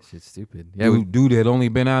article, Shit's stupid. Yeah, dude had only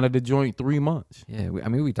been out of the joint 3 months.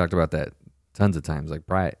 we talked about that tons of times. Like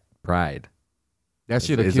pride. That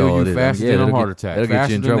shit'll is kill all you it is. faster Yeah, than a it'll heart get- attack. It'll get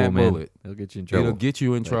Faster you in than trouble, that man. bullet. It'll get you in trouble. It'll get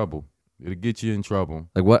you in Like- trouble. It'll get you in trouble.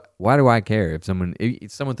 Like what? Why do I care if someone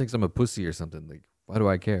thinks I'm a pussy or something? Like why do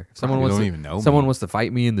I care? If someone Probably wants don't to, even know someone me. wants to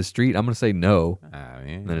fight me in the street, I'm gonna say no. Ah, man.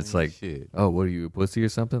 And then it's like, shit. oh, what are you, a pussy or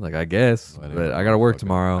something? Like I guess, Whatever, but I gotta work motherfucker.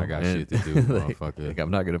 tomorrow. I got and- shit to do, like, motherfucker. like,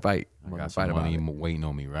 I'm not gonna fight. I'm I not gonna got fight some about money it. waiting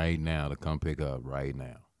on me right now to come pick up right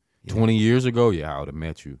now. Yeah. 20 years ago, yeah, I would have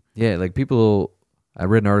met you. Yeah, like people. I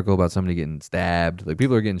read an article about somebody getting stabbed. Like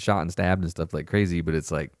people are getting shot and stabbed and stuff like crazy, but it's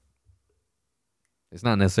like it's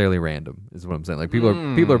not necessarily random. Is what I'm saying. Like people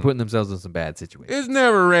are putting themselves in some bad situations. It's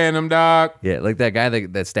never random, dog. Yeah, like that guy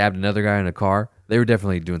that stabbed another guy in a car. They were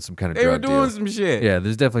definitely doing some kind of They were drug doing deal. some shit. Yeah,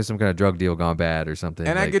 there's definitely some kind of drug deal gone bad or something.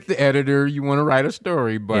 And I like, get the editor, you want to write a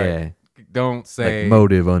story, but yeah, don't say. like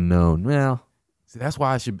motive unknown. Well, See, that's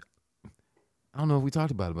why I don't know if we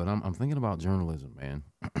talked about it, but I'm thinking about journalism, man.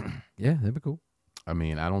 yeah, that'd be cool. I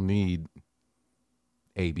mean, I don't need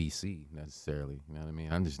ABC necessarily. You know what I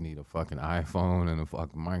mean? I just need a fucking iPhone and a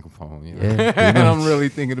fucking microphone. You know? Yeah, pretty and I'm much. really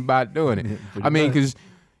thinking about doing it. Pretty I mean, much. because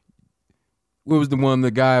what was the one?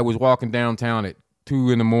 The guy was walking downtown at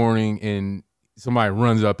 2 a.m. and somebody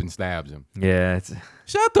runs up and stabs him. Yeah, it's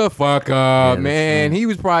Shut the fuck Yeah, up, that's man. true. He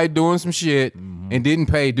was probably doing some shit and didn't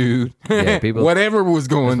pay, dude. Yeah, people- Whatever was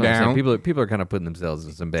going that's what I'm saying. down. People are kind of putting themselves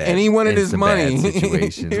in some bad And he wanted in his some bad money.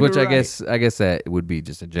 situations, which I Right. guess that would be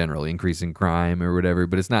just a general increase in crime or whatever.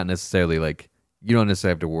 But it's not necessarily like you don't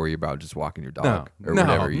necessarily have to worry about just walking your dog or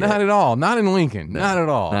whatever. not at all. Not in Lincoln. No, not at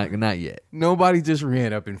all. Not yet. Nobody just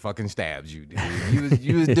ran up and fucking stabs you, dude.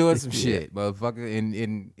 You was doing some shit, motherfucker,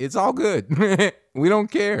 and it's all good. We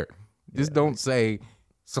don't care. Just don't say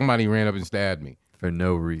somebody ran up and stabbed me For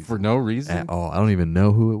no reason. for no reason. At all. I don't even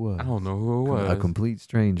know who it was. I don't know who it was. A complete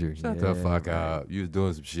stranger. Shut the fuck right. up. You was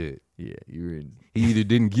doing some shit. Yeah, you were in. He either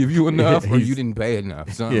didn't give you enough or he's- you didn't pay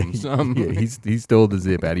enough. Something. Yeah, he stole the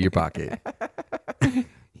zip out of your pocket.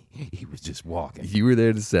 He was just walking. You were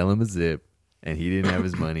there to sell him a zip, and he didn't have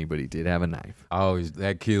his money, but he did have a knife.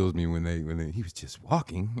 That kills me when they he was just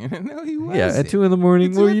walking. No, he was. Yeah, at 2 a.m. What are you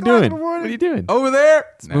 2 o'clock in doing? the What morning. are you doing? Over there.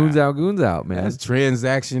 Spoons Nah. out, goons out, man. That's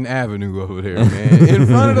Transaction Avenue over there, man. In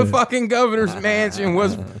front of the fucking governor's mansion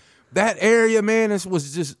was that area, man. This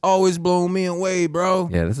was just always blowing me away, bro.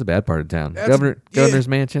 Yeah, that's a bad part of town. That's- Governor's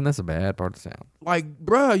mansion, that's a bad part of town. Like,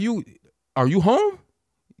 bro, are you home?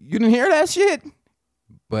 You didn't hear that shit?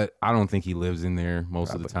 But I don't think he lives in there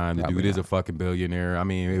most of the time. The Probably dude is a fucking billionaire. I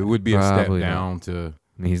mean, it would be a step Probably not. down to,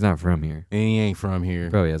 I mean, he's not from here. and he ain't from here.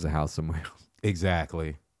 Probably has a house somewhere else.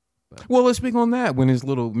 Exactly. Well, let's speak on that.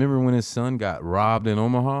 Remember when his son got robbed in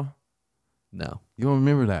Omaha? No. You don't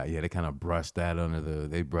remember that? Yeah, they kind of brushed that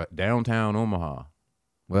downtown Omaha.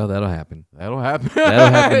 Well, that'll happen. That'll happen. That'll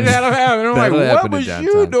happen. That'll happen. I'm That'll like, what happen in was you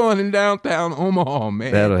downtown. doing in downtown Omaha,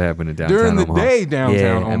 man? That'll happen in downtown During the Omaha. day, downtown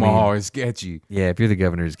Yeah, I Omaha mean, is sketchy. Yeah, if you're the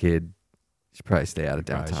governor's kid, you should probably stay out of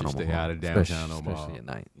Probably downtown should Omaha. stay out of downtown especially, Omaha. Especially at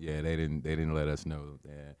night. Yeah, they didn't let us know.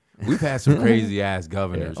 Yeah. We've had some crazy ass Yeah,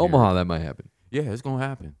 governors. here. Omaha, that might happen. Yeah, it's gonna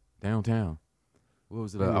happen downtown. What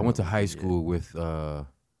was it? Maybe I went to not. high Yeah. school with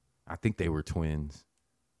I think they were twins,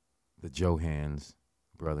 the Johans.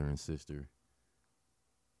 brother and sister.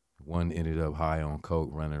 One ended up high on coke,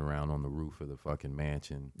 running around on the roof of the fucking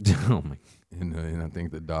mansion. Oh my! And I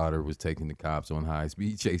think the daughter was taking the cops on high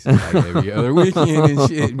speed chases like every other weekend and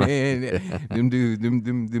shit, man. Them dudes,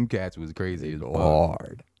 them cats was crazy as fuck.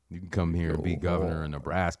 Hard. You can come here and be governor in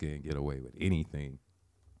Nebraska and get away with anything.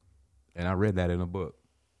 And I read that in a book.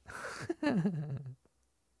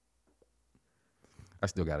 I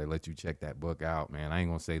still gotta let you check that book out, man. I ain't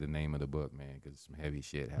gonna say the name of the book, man, because some heavy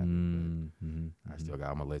shit happened. I still got.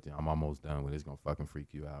 I'm gonna let you. I'm almost done with it. It's gonna fucking freak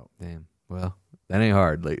you out. Damn. Well, that ain't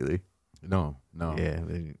hard lately. No. Yeah,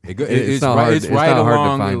 It's not right. hard. It's It's right not hard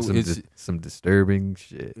along. to find some disturbing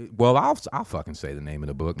shit. Well, I'll fucking say the name of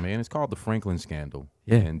the book, man. It's called The Franklin Scandal.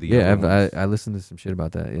 Yeah, And the I listened to some shit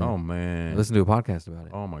about that. Yeah. Oh I man. listened to a podcast about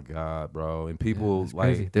it. Oh my god, bro. And Yeah, people it's like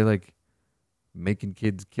crazy. They're like making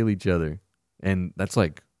kids kill each other, and that's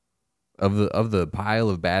like of the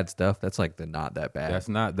pile of bad stuff. That's like the not that bad. that's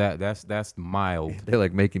not that. That's mild. They're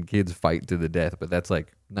like making kids fight to the death, but that's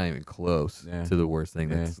like not even close Yeah. to the worst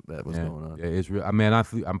thing Yeah. that was going on. Yeah, it's real. I mean,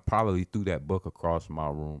 I'm probably threw that book across my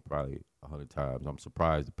room probably 100 times. I'm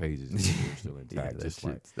surprised the pages are still intact. that Just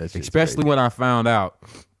like, shit's- that shit's especially crazy. when I found out,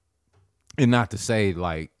 and not to say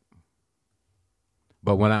like,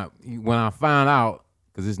 but when I found out,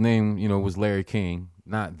 because his name, was Larry King,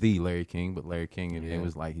 not the Larry King, but Larry King, and Yeah, it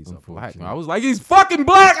was like he's a black man. unfortunate. I was like, he's fucking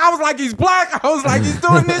black. I was like, he's black. I was like, he's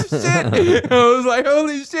doing this shit. I was like,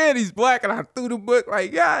 holy shit, he's black. And I threw the book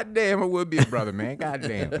like, god damn, it would be a brother, man. God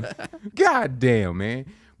damn. God damn, man.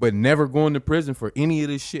 But never going to prison for any of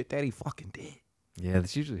this shit that he fucking did. Yeah,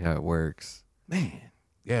 that's usually how it works. Man.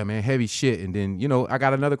 Yeah, man, heavy shit. And then, I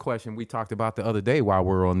got another question we talked about the other day while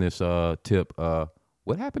we're on this tip.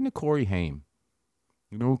 What happened to Corey Haim?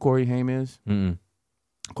 You know who Corey Haim is? Mm-mm.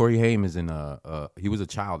 Corey Haim is he was a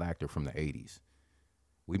child actor from the 80s.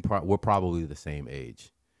 We're probably the same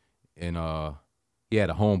age. And he had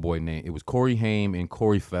a homeboy name. It was Corey Haim and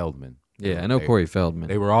Corey Feldman. Yeah, I know Corey Feldman.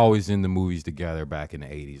 They were always in the movies together back in the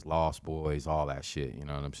 80s. Lost Boys, all that shit. You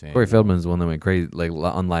know what I'm saying? Corey Feldman's the one that went crazy, like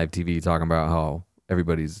on live TV, talking about how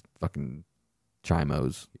everybody's fucking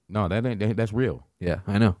chimos. No, that's real. Yeah,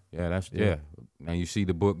 I know. Yeah, Yeah. yeah. Now you see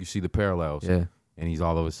the book, you see the parallels. Yeah, And he's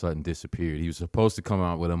all of a sudden disappeared. He was supposed to come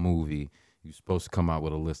out with a movie. He was supposed to come out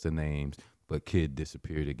with a list of names, but kid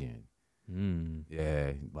disappeared again.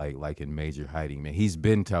 Yeah, like in major hiding, man. He's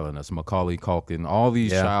been telling us, Macaulay Culkin, all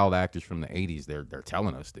these child actors from the 80s, they're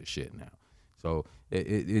telling us this shit now. So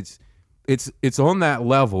it's on that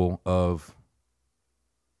level of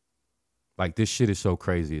like, this shit is so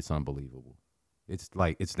crazy, it's unbelievable. It's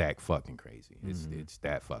like, it's that fucking crazy. It's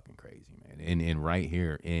that fucking crazy, man. And right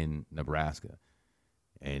here in Nebraska.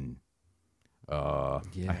 And I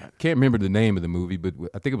can't remember the name of the movie, but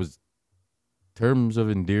I think it was Terms of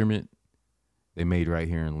Endearment. They made right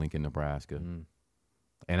here in Lincoln, Nebraska.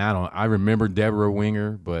 And I remember Deborah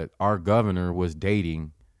Winger, but our governor was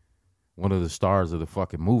dating one of the stars of the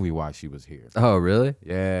fucking movie while she was here. Oh, really?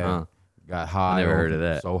 Yeah. Huh. Got high. Never heard of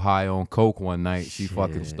that. So high on coke one night, she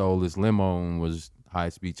fucking Shit. stole his limo and was high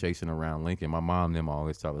speed chasing around Lincoln. My mom and them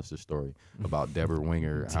always tell us the story about Deborah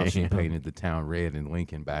Winger, how she Damn. painted the town red in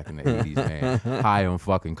Lincoln back in the 80s, man. High on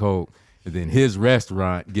fucking coke. And then his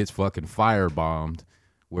restaurant gets fucking firebombed,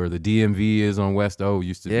 where the DMV is on West O,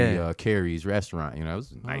 used to be Carrie's restaurant. It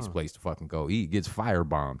was a nice place to fucking go eat. Gets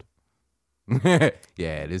firebombed.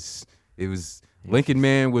 Yeah, it was Lincoln,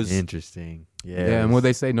 man, was Interesting. Yeah. and what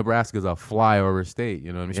they say, Nebraska's a flyover state,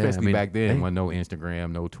 you know what I mean? Yeah, Especially back then, hey. when no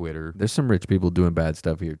Instagram, no Twitter. There's some rich people doing bad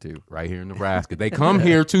stuff here too. Right here in Nebraska. They come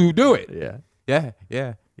here to do it. Yeah.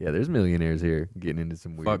 Yeah. Yeah, there's millionaires here getting into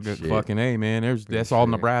some weird shit. Fucking A, man. That's all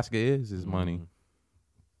Nebraska is money. Mhm.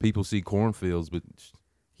 People see cornfields, but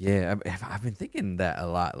Yeah, I've been thinking that a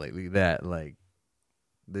lot lately. That like,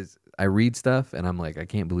 this I read stuff and I'm like, I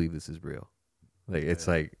can't believe this is real. Like it's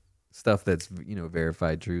like stuff that's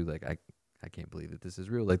verified true. Like I can't believe that this is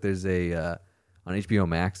real. Like there's a on HBO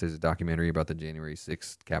Max, there's a documentary about the January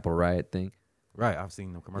 6th Capitol riot thing. right, I've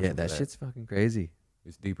seen the commercials. Yeah, that shit's fucking crazy.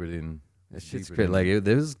 It's deeper than That shit's deeper crazy.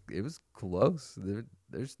 than- Like it was close.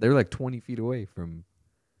 They're like 20 feet away from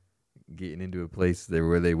getting into a place there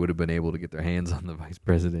where they would have been able to get their hands on the vice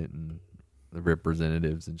president and the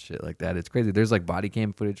representatives and shit like that. It's crazy. There's like body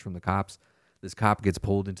cam footage from the cops. This cop gets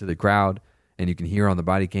pulled into the crowd and you can hear on the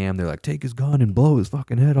body cam, they're like, take his gun and blow his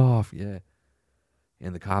fucking head off. Yeah.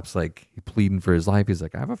 And the cop's like pleading for his life. He's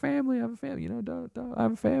like, I have a family. Don't, I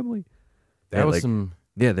have a family. That was like, some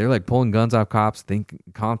Yeah, they're like pulling guns off cops,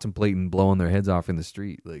 contemplating blowing their heads off in the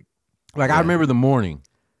street. Like I remember the morning.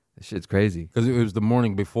 that shit's crazy. Because it was the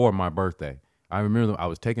morning before my birthday. I remember I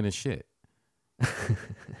was taking a shit.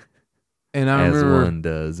 And I as remember, one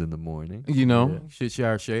does in the morning. you know, Yeah. shit,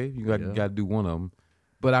 shower, shave. You got Yeah. to do one of them.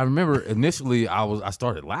 But I remember initially I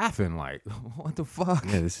started laughing like, what the fuck?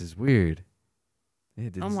 Yeah, this is weird.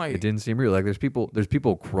 I'm like- it didn't seem real. Like there's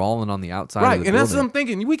people crawling on the outside. Right, of the and that's what building. I'm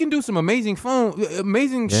thinking. We can do some amazing Yeah,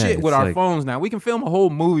 shit with it's our like- phones now. We can film a whole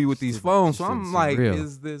movie with these It phones. So just I'm doesn't like, seem real.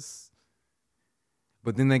 is this?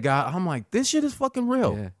 But then I'm like, this shit is fucking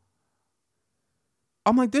real. Yeah.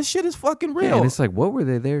 I'm like, this shit is fucking real. Yeah, and it's like, what were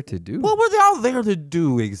they there to do? What were they all there to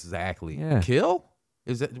do exactly? Yeah. Kill?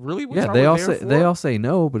 Is that really what Yeah, y'all they were all there say for? they all say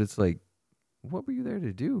no, but it's like, what were you there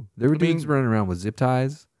to do? There were dudes running around with zip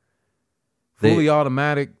ties. fully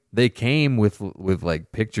automatic. They came with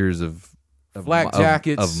like pictures of Flak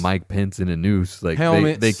jackets. of Mike Pence in a noose. Like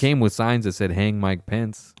Helmets. they came with signs that said "Hang Mike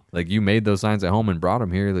Pence." Like you made those signs at home and brought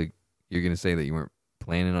them here. Like you're gonna say that you weren't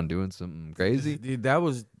planning on doing something crazy. Dude, that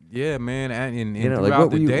was man, and You know, throughout like what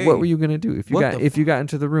the were you day, what were you gonna do if you What got the if you got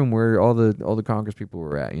into the room where all the Congress people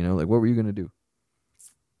were at? You know, like what were you gonna do?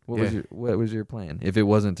 What was your plan if it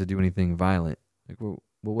wasn't to do anything violent? Like what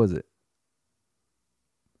was it?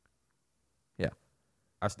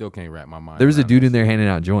 I still can't wrap my mind. There was a around dude that in there shit. handing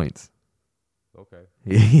out joints. Okay.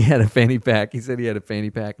 He had a fanny pack. He said he had a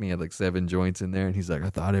fanny pack and he had like 7 joints in there. And he's like,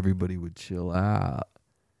 I thought everybody would chill out.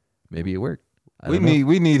 Maybe it worked. We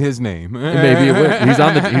need his name. Maybe it worked.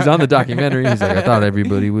 He's on the documentary. He's like, I thought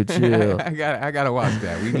everybody would chill. I gotta watch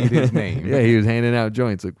that. We need his name. Yeah, he was handing out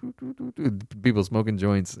joints, like people smoking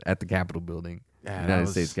joints at the Capitol building, Yeah, United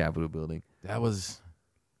States Capitol building.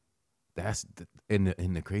 And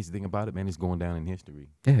the crazy thing about it, man, it's going down in history.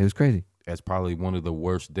 Yeah, it was crazy. That's probably one of the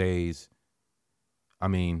worst days. I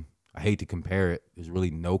mean, I hate to compare it. There's really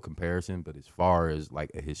no comparison, but as far as like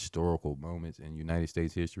a historical moments in United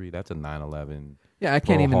States history, that's a 9/11. Yeah, I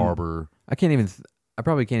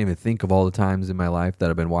probably can't even think of all the times in my life that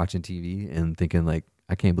I've been watching TV and thinking like,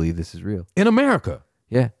 I can't believe this is real. In America.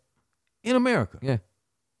 Yeah. In America. Yeah.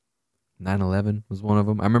 9/11 was one of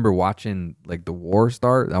them. I remember watching like the war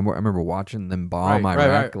start. I remember watching them bomb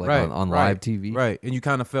Iraq on live TV. Right. And you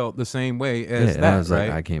kind of felt the same way as and that, I was right?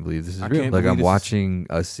 like, I can't believe this is I real. can't Like believe I'm this is- watching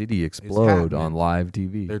a city explode happening. on live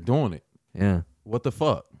TV. They're doing it. Yeah. What the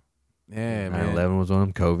fuck? Yeah, man. 9/11 was one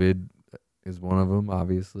of them. COVID is one of them,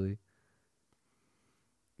 obviously.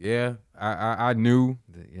 Yeah. I knew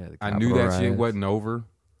The I knew Capitol that shit riots. wasn't over.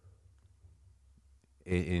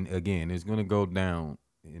 And again, it's gonna go down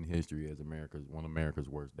in history as one of America's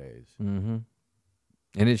worst days. Mm-hmm.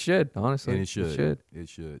 And it should, honestly. And it should. It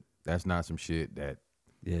should. That's not some shit that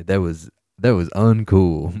Yeah, that was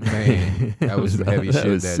uncool. Man, that was some heavy that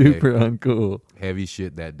shit was that super uncool. heavy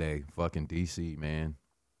shit that day. Fucking DC, man.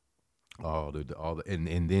 All the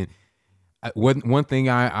and then one thing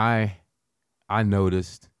I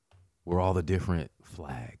noticed were all the different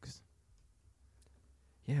flags.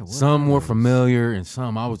 Yeah, what Some are were those? familiar, and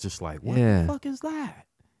some I was just like, "What Yeah. the fuck is that?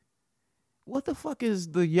 What the fuck is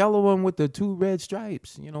the yellow one with the 2 red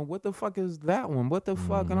stripes? You know, what the fuck is that one? What the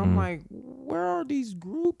fuck?" And I'm Mhm. like, "Where are these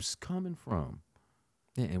groups coming from?"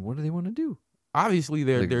 Yeah, and what do they want to do? Obviously,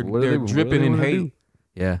 they're Like, they're what do they're what do dripping they in wanna hate. do?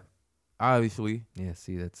 Yeah. Obviously, Yeah,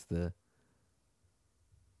 see, that's the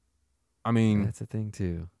the thing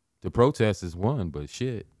too. protest is one, but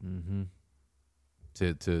shit, Mm-hmm.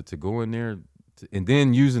 to go in there and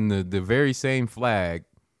then using the very same flag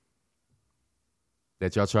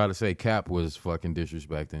that y'all try to say Cap was fucking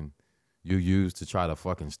disrespecting, you used to try to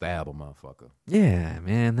fucking stab a motherfucker. Yeah,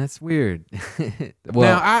 man, that's weird.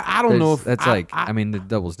 Now I don't know if that's I mean the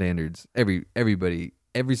double standards.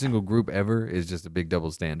 Every single group ever is just a big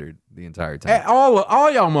double standard the entire time.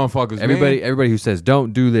 all y'all motherfuckers, man. Everybody who says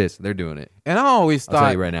don't do this, they're doing it. And I always I'll tell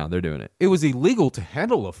thought you right now, they're doing it. it was illegal to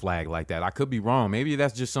handle a flag like that. I could be wrong. Maybe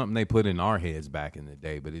that's just something they put in our heads back in the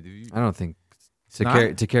day. But I don't think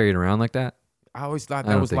not. to carry it around like that. I always thought I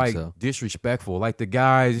that don't was think like so. disrespectful. Like the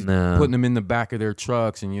guys No. putting them in the back of their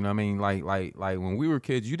trucks, and you know what I mean, like when we were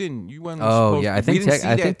kids, you wasn't. Oh supposed yeah, to, I think we didn't see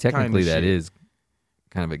I think that kind technically of that shit. is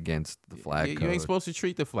kind of against the flag You code. ain't supposed to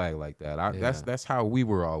treat the flag like that. Yeah. That's how we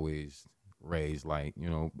were always raised. Like, you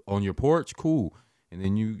know, on your porch, cool, and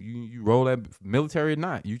then you roll that military or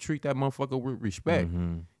not, you treat that motherfucker with respect.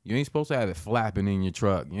 Mhm. You ain't supposed to have it flapping in your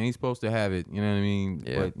truck. You ain't supposed to have it. You know what I mean?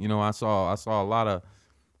 Yeah. But you know, I saw a lot of.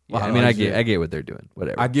 Yeah, lot I of mean, other I shit. get what they're doing.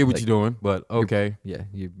 Whatever. I get what Like, you're doing, but okay, Yeah,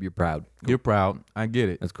 you're proud. you're proud. I get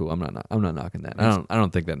it. That's cool. I'm not knocking that. I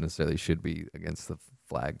don't think that necessarily should be against the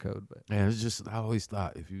flag code, but Man, it's just I always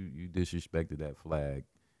thought if you disrespected that flag,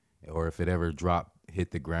 or if it ever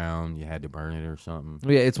hit the ground, you had to burn it or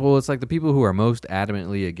something. yeah, it's like the people who are most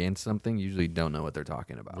adamantly against something usually don't know what they're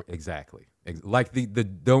talking about. Exactly. Like the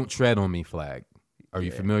 "Don't Tread on Me" flag. Are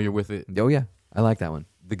you Yeah. familiar with it? Oh yeah, I like that one.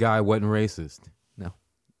 the guy wasn't racist. No.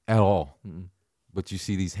 At all. Mm-mm. But you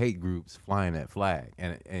see these hate groups flying that flag,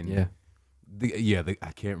 and Yeah.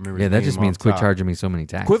 I can't remember. Yeah, his that name just off means the quit top. charging me so many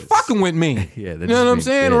taxes. Quit fucking with me. Yeah, that you know just what I'm means-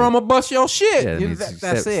 saying? yeah. Or I'm gonna bust your shit. Yeah, that means that's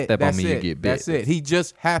step- it. step on That's me, you it. get bit. That's it. He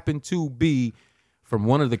just happened to be from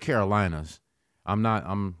one of the Carolinas. I'm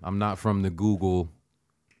not from the Google.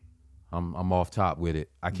 I'm off top with it.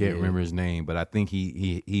 I can't Yeah. remember his name, but I think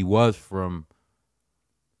he was from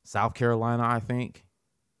South Carolina, I think.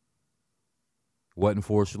 Wasn't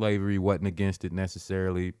for slavery, wasn't against it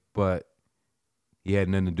necessarily, but he had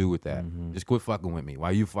nothing to do with that. Mhm. Just quit fucking with me.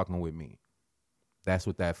 Why you fucking with me? That's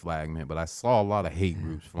what that flag meant. But I saw a lot of hate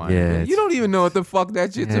groups flying. Yeah, you it's- don't even know what the fuck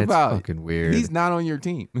that shit's Yeah, about. It's fucking weird. He's not on your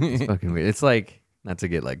team. It's fucking weird. It's like, not to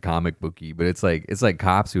get like comic booky, but it's like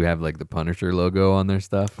cops who have like the Punisher logo on their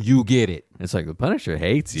stuff. You get it. It's like the Punisher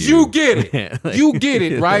hates you. You get it. Yeah, like- You get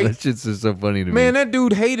it, right? That shit's just so funny to Man, me. that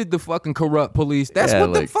dude hated the fucking corrupt police. That's Yeah,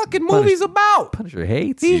 what the like, fucking Punish- movie's about. Punisher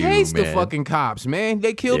hates He you. hates the man. fucking cops, man.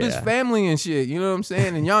 They killed his Yeah. family and shit. You know what I'm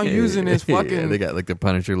saying? And y'all Yeah, using this yeah, fucking. they got like the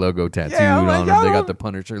Punisher logo tattooed I'm like, on y'all them. They got don't- the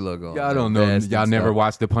Punisher logo. on Y'all their don't know. vest Y'all and never stuff.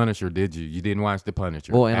 watched The Punisher, did you? You didn't watch The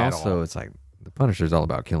Punisher. Well, and at also all. it's like the Punisher's all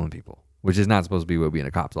about killing people, which is not supposed to be what being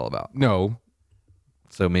a cop's all about. No,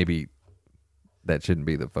 So maybe that shouldn't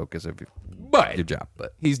be the focus of your but job.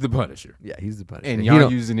 But he's the Punisher. yeah, he's the Punisher. And He y'all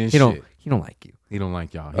don't- using his he shit. He don't like you. He don't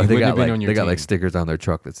like y'all. He Or they wouldn't got have been like on your they got team. like stickers on their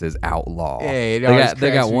truck that says outlaw. Hey, it they always got they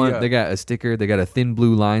got cracks me one. up. They got a sticker. They got a thin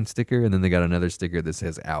blue line sticker, and then they got another sticker that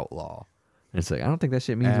says outlaw. And it's like I don't think that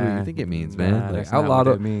shit means what you think it means, man. Like That's not outlaw, what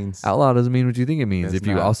that means. outlaw doesn't mean what you think it means. That's if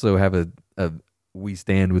you not. also have a we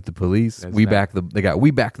stand with the police, That's we not. back the. They got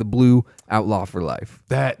we back the blue outlaw for life.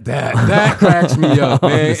 That cracks me up,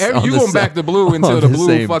 man. on You the gonna sa- back the blue until on the the blue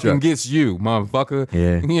same fucking truck. gets you, motherfucker.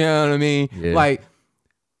 Yeah. You know what I mean? Yeah. Like,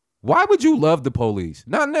 why would you love the police?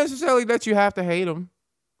 Not necessarily that you have to hate them.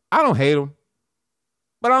 I don't hate them,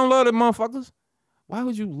 but I don't love them motherfuckers. Why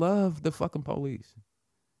would you love the fucking police?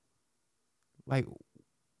 Like,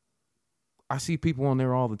 I see people on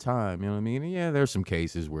there all the time. You know what I mean? And yeah, there's some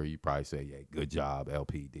cases where you probably say, "Yeah, good job,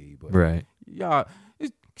 LPD," but Right. y'all,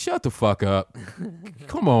 shut the fuck up.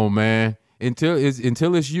 Come on, man. Until it's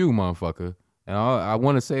you, motherfucker. And I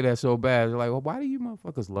want to say that so bad. They're like, well, why do you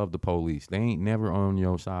motherfuckers love the police? They ain't never on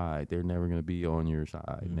your side. They're never gonna be on your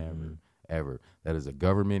side. Never, ever. That is a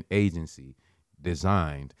government agency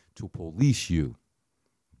designed to police you.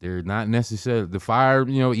 They're not necessarily the fire,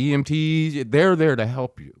 EMTs. They're there to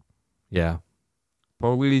help you. Yeah.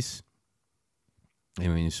 Police. I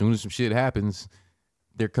mean, as soon as some shit happens,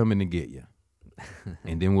 they're coming to get you.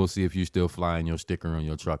 And then we'll see if you still flying your sticker on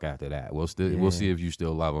your truck after that. We'll see if you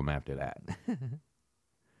still love them after that.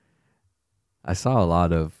 I saw a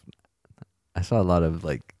lot of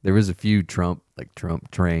like there was a few Trump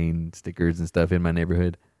train stickers and stuff in my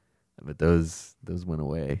neighborhood, but those went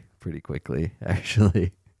away pretty quickly.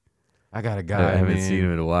 Actually, I got a guy. I haven't man. seen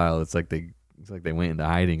them in a while. It's like they went into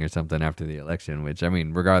hiding or something after the election. Which I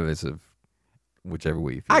mean, regardless of whichever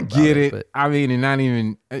way you feel I about get it. but I mean, and not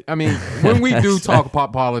even. I mean, when we do talk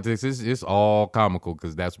politics, it's all comical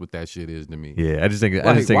because that's what that shit is to me. yeah, I just think Like,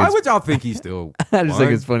 why it's, would y'all think he's still? I just think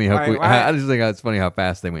won? it's funny how Like, quick, why- I just think it's funny how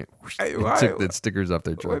fast they went whoosh, Hey, and why- took the stickers off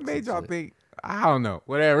their trucks. What made and y'all shit. think? I don't know.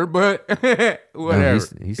 Whatever, but No, whatever.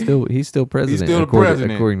 he's still president. still the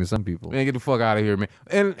president. according to some people. Man, get the fuck out of here, man.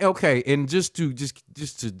 And okay, and just to,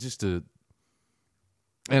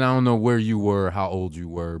 and I don't know where you were, how old you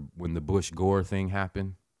were when the Bush Gore thing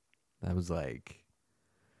happened. That was like,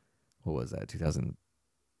 what was that? 2000.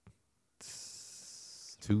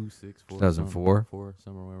 2, 6, 4, 2004?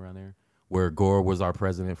 somewhere around there. Where Gore was our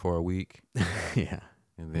president for a week, Yeah.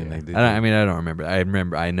 and then Yeah. they did. I don't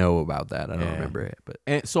remember. I know about that. I don't Yeah. remember it, but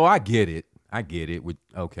And so I get it.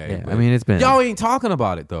 Okay. yeah. but I mean, it's been y'all ain't talking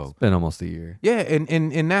about it though. almost a year. Yeah,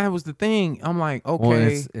 and that was the thing. I'm like, okay, Well,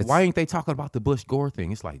 it's- why ain't they talking about the Bush Gore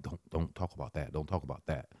thing? It's like, don't talk about that. Don't talk about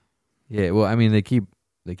that. Yeah. Well, I mean, they keep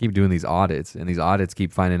doing these audits, and these audits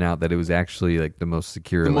keep finding out that it was actually like the most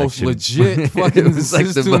secure The most election. legit It fucking was like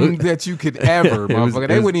the system most- that you could ever, It was- motherfucker. it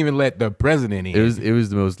They was- wouldn't even let the president in. It was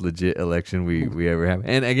the most legit election we ever have.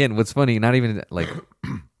 And again, what's funny, not even like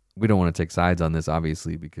we don't want to take sides on this,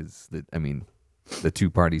 obviously, because the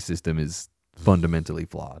two-party system is fundamentally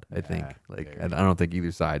flawed. I think, I don't think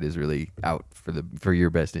either side is really out for your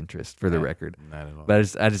best interest, for the record. Not at all.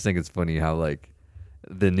 But I just think it's funny how like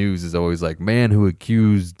the news is always like, man who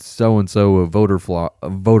accused so and so of voter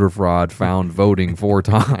fraud found voting 4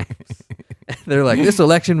 times. They're like, this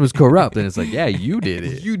election was corrupt, and it's like, yeah, you did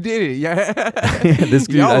it. You did it, yeah. This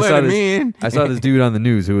dude, Y'all let him in. I saw this dude on the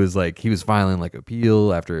news who was like, he was filing like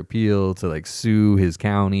appeal after appeal to like sue his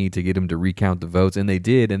county to get him to recount the votes, and they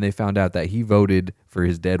did, and they found out that he voted for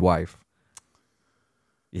his dead wife.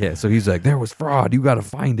 Yeah, so he's like, there was fraud. You got to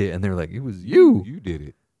find it, and they're like, it was you. You did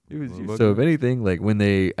it. It was you. So if anything, like when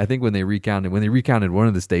they recounted one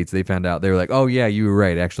of the states, they found out, they were like, oh yeah, you were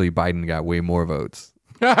right. Actually, Biden got way more votes.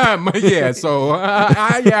 Yeah, so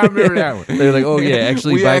I remember that one. They're like, oh yeah,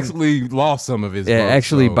 actually, we Biden, actually lost some of his votes.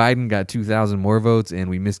 Actually, so. Biden got 2,000 more votes, and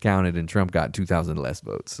we miscounted, and Trump got 2,000 less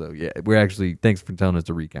votes. So yeah, we're actually, thanks for telling us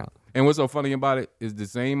to recount. And what's so funny about it is the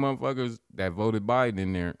same motherfuckers that voted Biden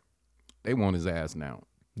in there, they want his ass now.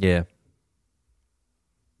 Yeah.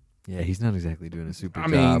 Yeah, he's not exactly doing a super job.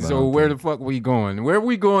 I mean, so where the fuck we going? Where are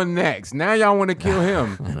we going next? Now y'all want to kill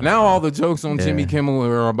him. Now all the jokes on Jimmy Kimmel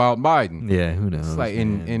are about Biden. Yeah, who knows? It's like,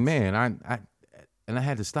 and man, I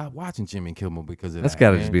had to stop watching Jimmy Kimmel because of that's that.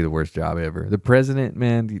 Got to just be the worst job ever. The president,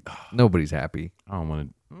 man, nobody's happy. I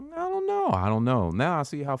don't know. Now I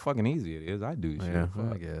see how fucking easy it is. I do shit. Yeah,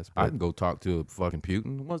 I guess. I can go talk to fucking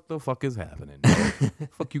Putin. What the fuck is happening?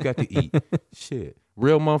 Fuck you got to eat. Shit.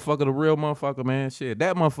 Real motherfucker to real motherfucker, man. Shit.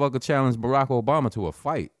 That motherfucker challenged Barack Obama to a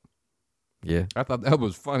fight. Yeah. I thought that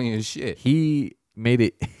was funny as shit. He made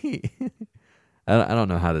it. I don't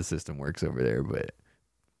know how the system works over there, but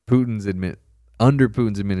under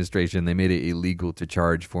Putin's administration, they made it illegal to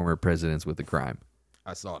charge former presidents with a crime.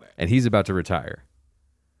 I saw that. And he's about to retire.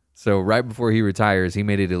 So right before he retires, he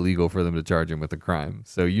made it illegal for them to charge him with a crime.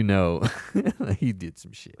 So you know he did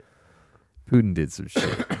some shit. Putin did some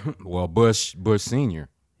shit. Well, Bush Sr.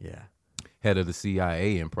 Yeah. Head of the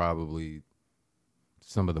CIA and probably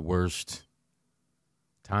some of the worst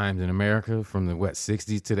times in America from the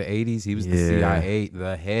 60s to the 80s. He was the CIA,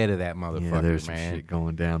 the head of that motherfucker, yeah, there's man. Some shit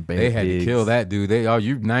going down. They had to kill that dude.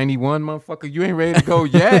 You 91, motherfucker. You ain't ready to go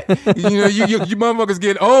yet. You motherfuckers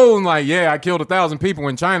get old and like, yeah, I killed 1,000 people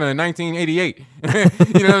in China in 1988.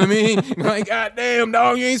 You know what I mean? Like, goddamn,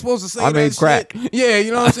 dog, you ain't supposed to say I made crack. Shit. Yeah,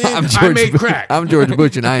 you know what I'm saying? I made crack. I'm George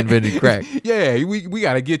Bush and I invented crack. Yeah, we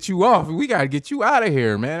got to get you off. We got to get you out of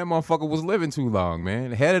here, man. That motherfucker was living too long,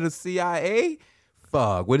 man. The head of the CIA.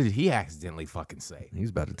 Fuck, what did he accidentally fucking say?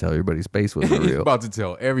 He's about to tell everybody space wasn't He's real. about to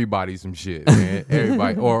tell everybody some shit, man.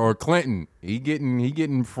 Everybody, or Clinton, he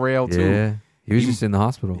getting frail too. Yeah, he was just in the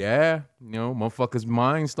hospital. Yeah, motherfucker's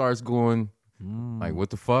mind starts going like,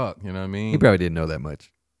 what the fuck? You know what I mean? He probably didn't know that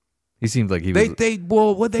much. He seemed like he was.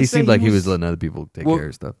 He seemed like he was letting other people take care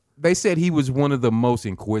of stuff. They said he was one of the most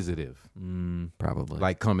inquisitive. Probably.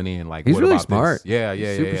 Like coming in, like he's what really about smart. This? Yeah,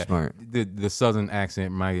 super smart. The southern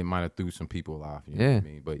accent might have threw some people off. You know what I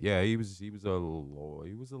mean? But yeah, he was a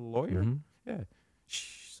lawyer. Mm-hmm. Yeah.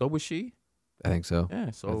 So was she? I think so.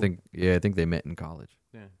 Yeah. So I think they met in college.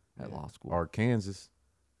 Yeah. At law school. Or Kansas.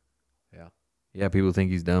 Yeah. Yeah. People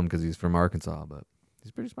think he's dumb because he's from Arkansas, but he's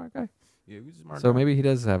a pretty smart guy. Yeah, he's a smart guy. So maybe he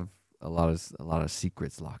does have a lot of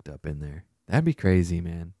secrets locked up in there. That'd be crazy,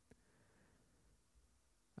 man.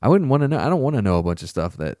 I wouldn't want to know. I don't want to know a bunch of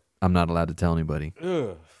stuff that I'm not allowed to tell anybody.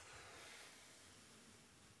 Ugh.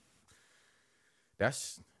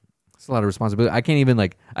 That's a lot of responsibility. I can't even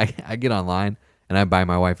I get online and I buy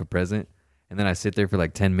my wife a present and then I sit there for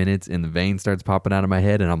like 10 minutes and the vein starts popping out of my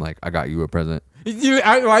head and I'm like, I got you a present.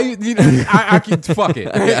 I can fuck it.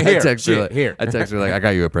 I text her like, I got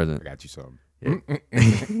you a present. I got you something.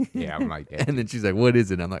 Yeah, I'm like that. And then she's like, what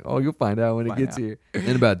is it? I'm like, oh, you'll find out when it gets here. And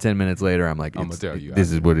then about 10 minutes later, I'm like, I'm gonna tell you.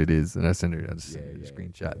 This is what it is. And I send her a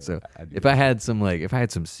screenshot. Yeah, so if I had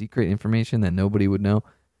some secret information that nobody would know,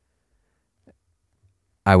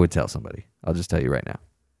 I would tell somebody. I'll just tell you right now.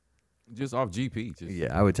 Just off GP.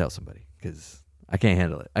 Yeah, I would tell somebody because I can't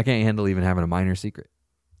handle it. I can't handle even having a minor secret.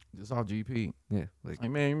 Just off GP. Yeah. Like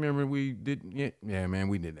man, remember we did? Yeah, man,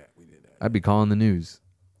 we did that. I'd be calling the news.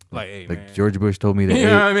 Like, hey, like man. George Bush told me that. You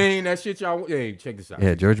know what I mean? That shit y'all. Hey, check this out.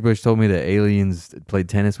 Yeah, George Bush told me that aliens played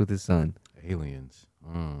tennis with his son. Aliens.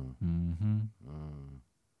 I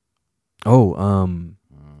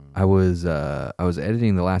was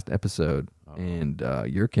editing the last episode and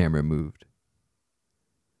your camera moved.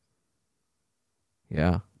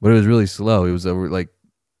 Yeah, but it was really slow. It was over like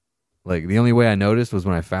the only way I noticed was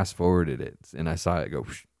when I fast forwarded it and I saw it go.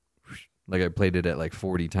 Whoosh, whoosh, like I played it at like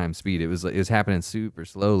 40 times speed. It was happening super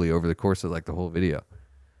slowly over the course of like the whole video.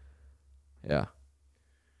 Yeah.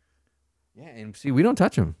 Yeah, and see, we don't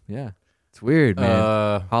touch them. Yeah, it's weird,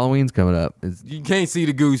 man. Halloween's coming up. You can't see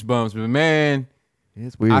the goosebumps, but man,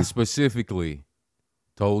 it's weird. I specifically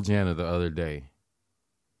told Jana the other day,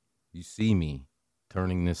 You see me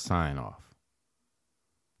turning this sign off.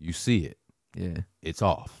 You see it. Yeah. It's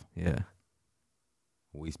off. Yeah.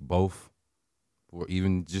 We both, or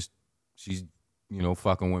even just, she's,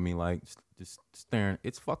 fucking with me like just staring.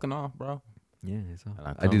 It's fucking off, bro. Yeah, it's off.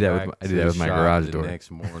 And I do that with my garage door. The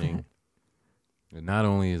next morning, and not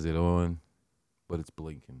only is it on, but it's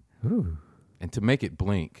blinking. Ooh. And to make it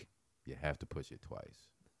blink, you have to push it twice.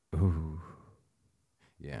 Ooh.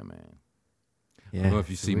 Yeah, man. Yeah. I don't know if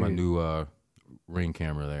you see my weird. new Ring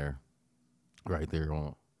camera there, right there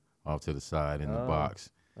off to the side in the box.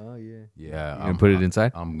 Oh yeah. Yeah, You gonna put it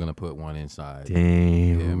inside? I'm gonna put one inside.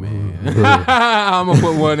 Damn. Yeah, man. I'm gonna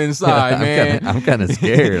put one inside, man. I'm kind of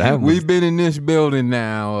scared. We've been in this building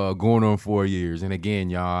now going on 4 years, and again,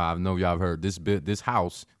 y'all, I know y'all have heard this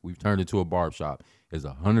house we've turned into a barber shop is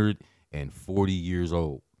 140 years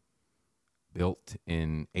old, built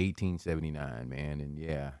in 1879, man. And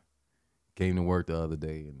yeah, came to work the other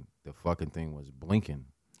day, and the fucking thing was blinking.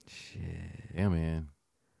 Shit. Yeah, man.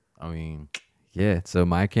 I mean, Yeah. So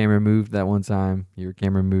my camera moved that one time. Your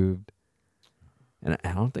camera moved, and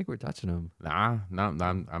I don't think we're touching them. nah,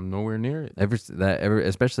 I'm nowhere near it.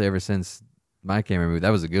 Especially ever since my camera moved.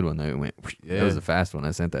 That was a good one though. It went. Yeah. That was a fast one.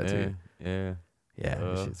 I sent that to Yeah, you. yeah. Yeah.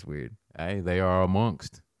 That shit's weird. Hey, they are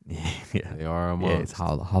amongst. Yeah. They are Yeah. amongst. It's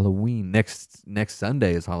Halloween. Next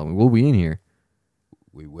Sunday is Halloween. We'll be in here.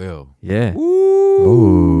 We will. Yeah.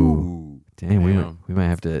 Ooh. Dang. Damn. We might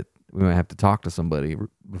have to talk to somebody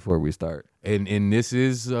before we start. And this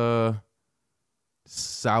is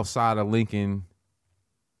south side of Lincoln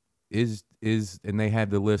is and they had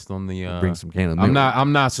the list on the Bring some candle.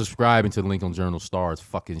 I'm not subscribing to the Lincoln Journal Star's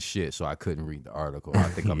fucking shit, so I couldn't read the article. I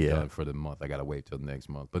think I'm Yeah. done for the month. I gotta wait till the next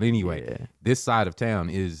month. But anyway, Yeah. this side of town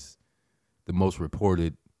is the most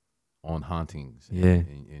reported on hauntings Yeah.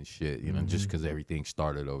 and shit, just because everything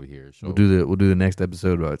started over here. So We'll do the next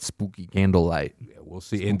episode about spooky candlelight. yeah, we'll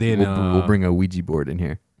see. And then we'll bring a Ouija board in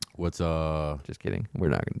here. what's Just kidding. We're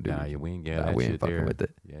not gonna do nah, it. yeah, we ain't get Nah, that we ain't shit fucking there. with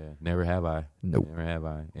it. Yeah, never have I. Nope. Never have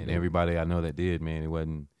I. And Nope. everybody I know that did, man, it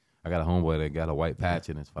wasn't. I got a homeboy that got a white patch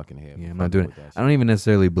in his fucking head. Yeah, I'm for not fucking doing it. with that I don't even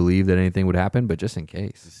necessarily believe that anything would happen, but just in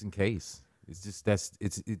shit. case. Just in case. It's just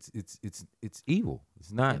it's evil.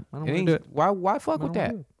 It's not. Yeah, I don't it wanna ain't, do it. Why fuck I with don't that?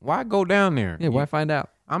 wanna do it. Why go down there? Yeah, why find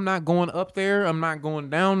out? I'm not going up there. I'm not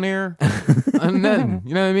going down there. I'm nothing.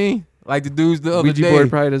 You know what I mean? Like the dudes the other Ouija day. board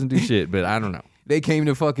probably doesn't do shit, but I don't know. They came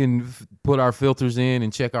to fucking put our filters in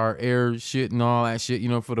and check our air shit and all that shit,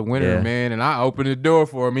 for the winter, Yeah. man. And I opened the door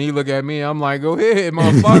for him. He look at me. I'm like, go ahead,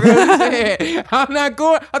 motherfucker. I'm not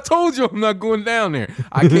going. I told you I'm not going down there.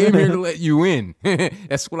 I came here to let you in.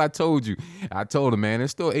 That's what I told you. I told him, man,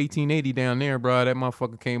 it's still 1880 down there, bro. That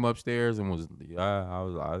motherfucker came upstairs and was, I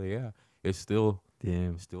was like, yeah, it's still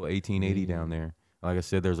Damn. 1880 down there. Like I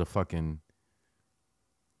said, there's a fucking,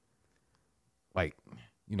 like,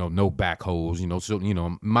 no backhoes,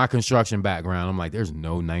 so, my construction background, I'm like, there's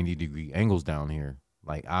no 90-degree angles down here.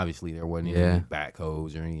 Like, obviously, there wasn't any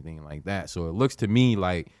backhoes or anything like that. So it looks to me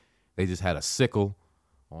like they just had a sickle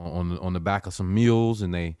on the back of some mules,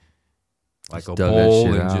 and they, like, Just a dug that pole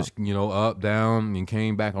shit and out. just, up, down, and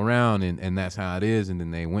came back around, and that's how it is. And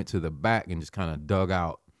then they went to the back and just kind of dug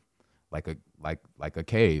out like a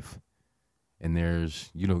cave. And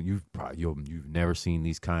there's, you've never seen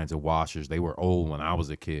these kinds of washers. They were old when I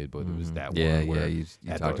was a kid, but it was that Yeah, one where you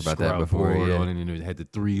had talked the about that scrub before. board Yeah. on it, and it had the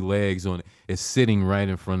 3 legs on it. It's sitting right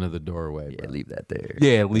in front of the doorway. Yeah, bro. leave that there.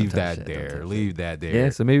 Yeah, Don't leave touch that don't there. touch Leave that there. Yeah,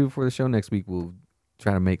 so maybe before the show next week, we'll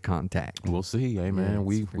try to make contact. We'll see. Hey, man, it's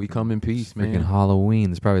we freaking- come in peace, Freaking man.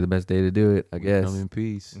 Halloween is probably the best day to do it, I We guess. come in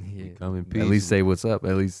peace. We Yeah. come in peace. At least say what's up.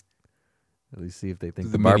 At least see if they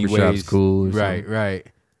think the many barbershop's ways- cool. Or Right, something. right.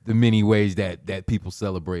 The many ways that people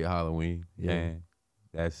celebrate Halloween. Yeah.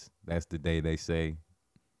 That's the day they say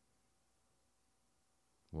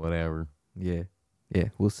whatever. Yeah. Yeah,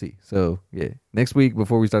 we'll see. So, yeah. Next week,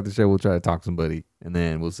 before we start the show, we'll try to talk to somebody, and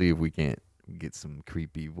then we'll see if we can't get some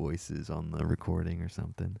creepy voices on the recording or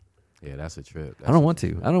something. Yeah, that's a trip. I don't want to.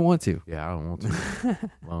 Yeah, I don't want to.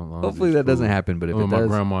 Long as Hopefully it's that doesn't cool. happen, but if Oh, it my does,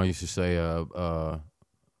 grandma used to say,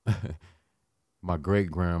 my great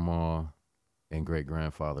grandma and great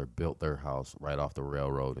grandfather built their house right off the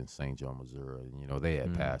railroad in St. John, Missouri. They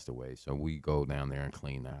had passed away, so we go down there and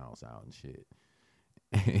clean the house out and shit.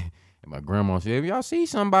 And my grandma said, "If y'all see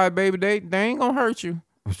somebody, baby, they ain't gonna hurt you."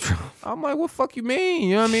 I'm like, "What fuck you mean?"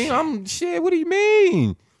 You know what I mean? I'm shit. What do you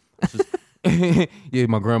mean? Yeah,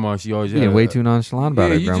 my grandma, she always you're way too nonchalant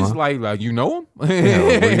about it, you Grandma. just like you know them. what do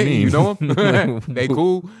you mean? You know them? They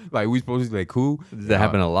cool. Like we supposed to be like cool. Does that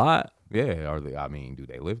happen a lot? Yeah, are they? I mean, do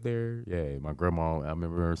they live there? Yeah, my grandma. I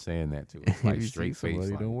remember her saying that too. Like You see straight face.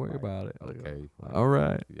 somebody, Like, don't worry about it. Like, Okay. Like, all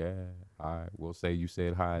right. yeah. All right. We'll say you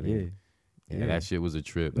said hi. Yeah. Then. Yeah. That shit was a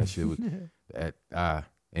trip. That shit was that.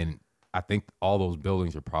 And I think all those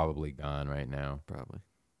buildings are probably gone right now. Probably.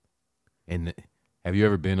 And have you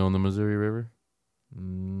ever been on the Missouri River? I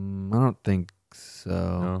don't think so.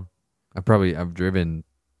 No. I've driven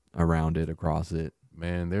around it, across it.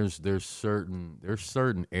 Man, there's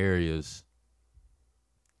certain areas.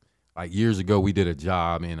 Like years ago, we did a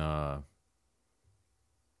job in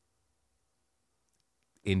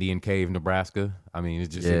Indian Cave, Nebraska. I mean,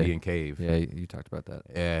 it's just Indian Cave. Yeah, you talked about that.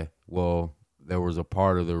 Yeah. Well, there was a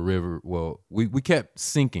part of the river. Well, we kept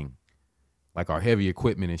sinking, like our heavy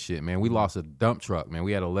equipment and shit. Man, we lost a dump truck. Man,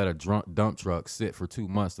 we had to let a dump truck sit for 2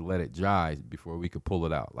 months to let it dry before we could pull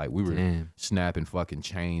it out. Like we were snapping fucking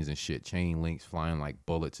chains and shit, chain links flying like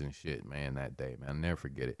bullets and shit. Man, that day, man, I'll never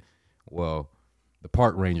forget it. Well, the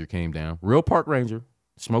park ranger came down, real park ranger,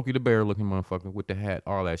 Smokey the Bear looking motherfucker with the hat,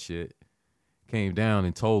 all that shit. Came down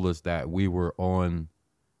and told us that we were on,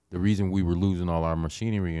 the reason we were losing all our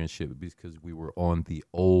machinery and shit was because we were on the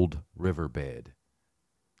old riverbed.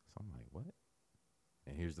 So I'm like, what?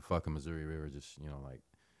 And here's the fucking Missouri River, just, like,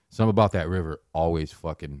 something about that river always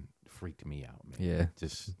fucking freaked me out, man. Yeah.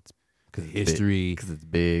 Just because history. Because it's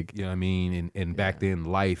big. You know what I mean? And back then,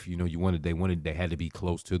 life, they had to be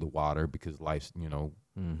close to the water because life,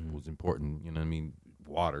 was important. You know what I mean?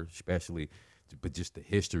 Water, especially. But just the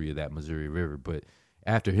history of that Missouri River. But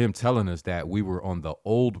after him telling us that, we were on the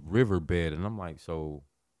old riverbed, and I'm like, so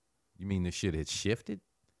you mean this shit had shifted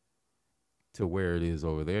to where it is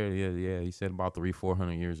over there? Yeah. He said about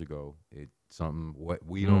 300-400 years ago, something what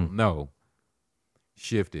we don't know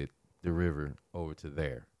shifted the river over to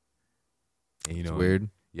there. And It's weird.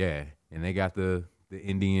 Yeah, and they got the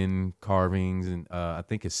Indian carvings, and I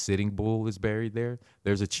think a Sitting Bull is buried there.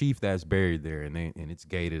 There's a chief that's buried there, and it's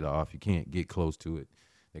gated off. You can't get close to it.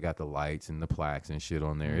 They got the lights and the plaques and shit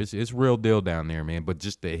on there. It's real deal down there, man. But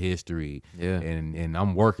just the history, and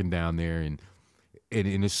I'm working down there, and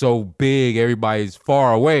it's so big, everybody's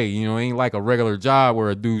far away. It ain't like a regular job where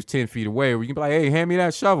a dude's 10 feet away, where you can be like, hey, hand me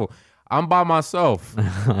that shovel. I'm by myself. You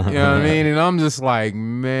know what I mean? And I'm just like,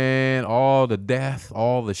 man, all the death,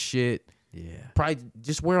 all the shit. Yeah. Probably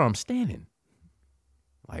just where I'm standing.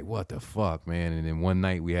 Like, what the fuck, man? And then one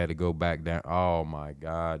night we had to go back down. Oh my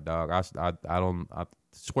God, dog. I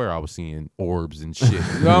swear I was seeing orbs and shit.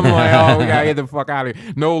 I'm like, oh, we gotta get the fuck out of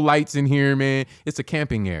here. No lights in here, man. It's a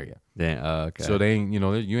camping area. Yeah. Okay. So they ain't, you're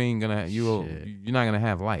not gonna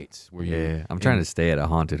have lights where I'm trying to stay at a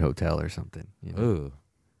haunted hotel or something. Ugh.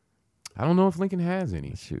 I don't know if Lincoln has any.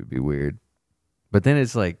 That shit would be weird. But then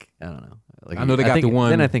it's like, I don't know. Like, I know they got the one.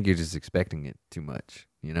 Then I think you're just expecting it too much,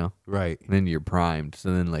 Right. And then you're primed.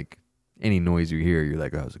 So then, like, any noise you hear, you're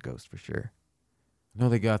like, oh, it's a ghost for sure. I know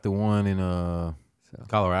they got the one in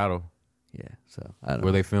Colorado. Yeah. So I don't know.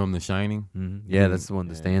 Where they filmed The Shining. Mm-hmm. Yeah, that's the one,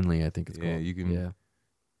 the Stanley, I think it's called. You can. Yeah.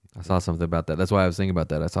 I saw something about that. That's why I was thinking about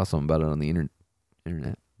that. I saw something about it on the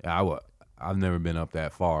internet. Yeah, I've never been up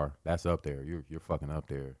that far. That's up there. You're fucking up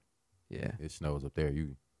there. Yeah. It snows up there.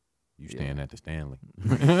 You stand at the Stanley.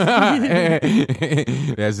 That's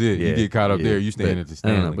it. You get caught up there. You stand at the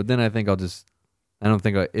Stanley. I don't know, but then I think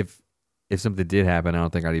if something did happen, I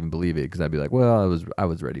don't think I'd even believe it because I'd be like, well, I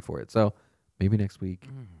was ready for it. So maybe next week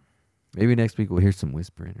we'll hear some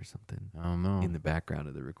whispering or something. I don't know. In the background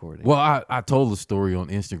of the recording. Well, I told the story on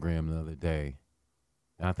Instagram the other day,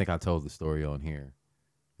 and I think I told the story on here.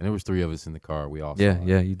 And there was 3 of us in the car. We all saw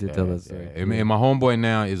it. You did tell us. And my homeboy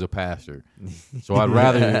now is a pastor, so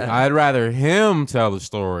I'd rather him tell the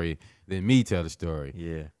story than me tell the story.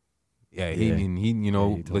 Yeah. He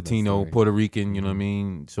Latino, Puerto Rican. You know what I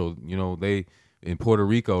mean? So they in Puerto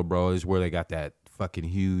Rico, bro, is where they got that fucking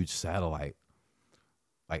huge satellite.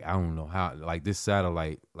 Like I don't know how. Like this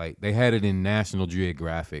satellite, like they had it in National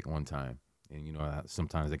Geographic one time. And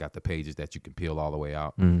sometimes they got the pages that you can peel all the way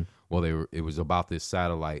out. Mm-hmm. Well, it was about this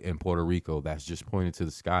satellite in Puerto Rico that's just pointed to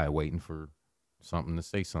the sky, waiting for something to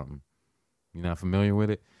say something. You're not familiar with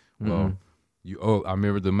it? Mm-hmm. Well, I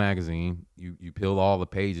remember the magazine. You peeled all the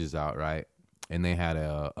pages out, right? And they had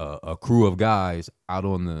a crew of guys out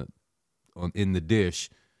in the dish,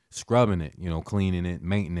 scrubbing it, cleaning it,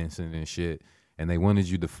 maintenance and shit. And they wanted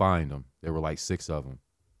you to find them. There were like 6 of them.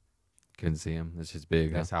 Couldn't see him. It's just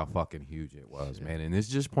big. That's how fucking huge it was, man. And it's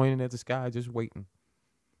just pointing at the sky, just waiting.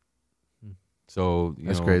 So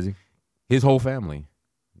that's crazy. His whole family,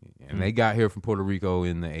 and they got here from Puerto Rico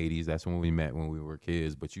in the 80s. That's when we met when we were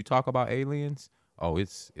kids. But you talk about aliens,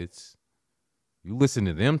 it's you listen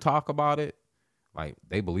to them talk about it. Like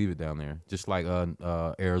they believe it down there, just like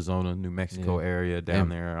Arizona, New Mexico area down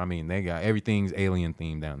there. I mean, they got everything's alien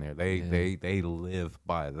themed down there. They live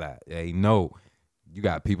by that. They know. You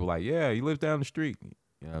got people like, yeah, you live down the street.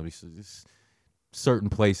 You know, it's certain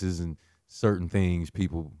places and certain things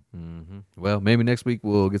people. Mm-hmm. Well, maybe next week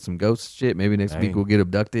we'll get some ghost shit. Maybe next week we'll get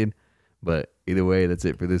abducted. But either way, that's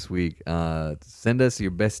it for this week. Send us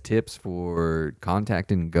your best tips for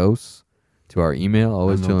contacting ghosts to our email,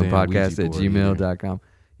 alwayschillingpodcast@gmail.com.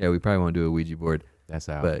 Yeah, we probably want to do a Ouija board. That's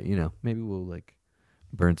out. But, maybe we'll like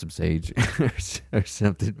burn some sage or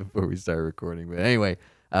something before we start recording. But anyway,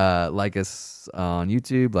 like us on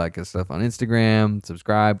YouTube, like us stuff on Instagram,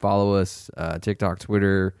 subscribe, follow us, TikTok,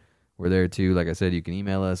 Twitter. We're there too. Like I said, you can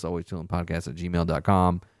email us,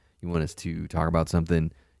 alwayschillingpodcast@gmail.com. You want us to talk about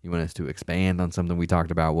something, you want us to expand on something we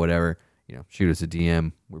talked about, whatever, shoot us a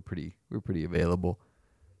DM. We're pretty available.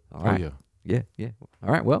 All right. Yeah. Yeah.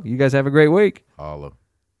 All right. Well, you guys have a great week. Holla.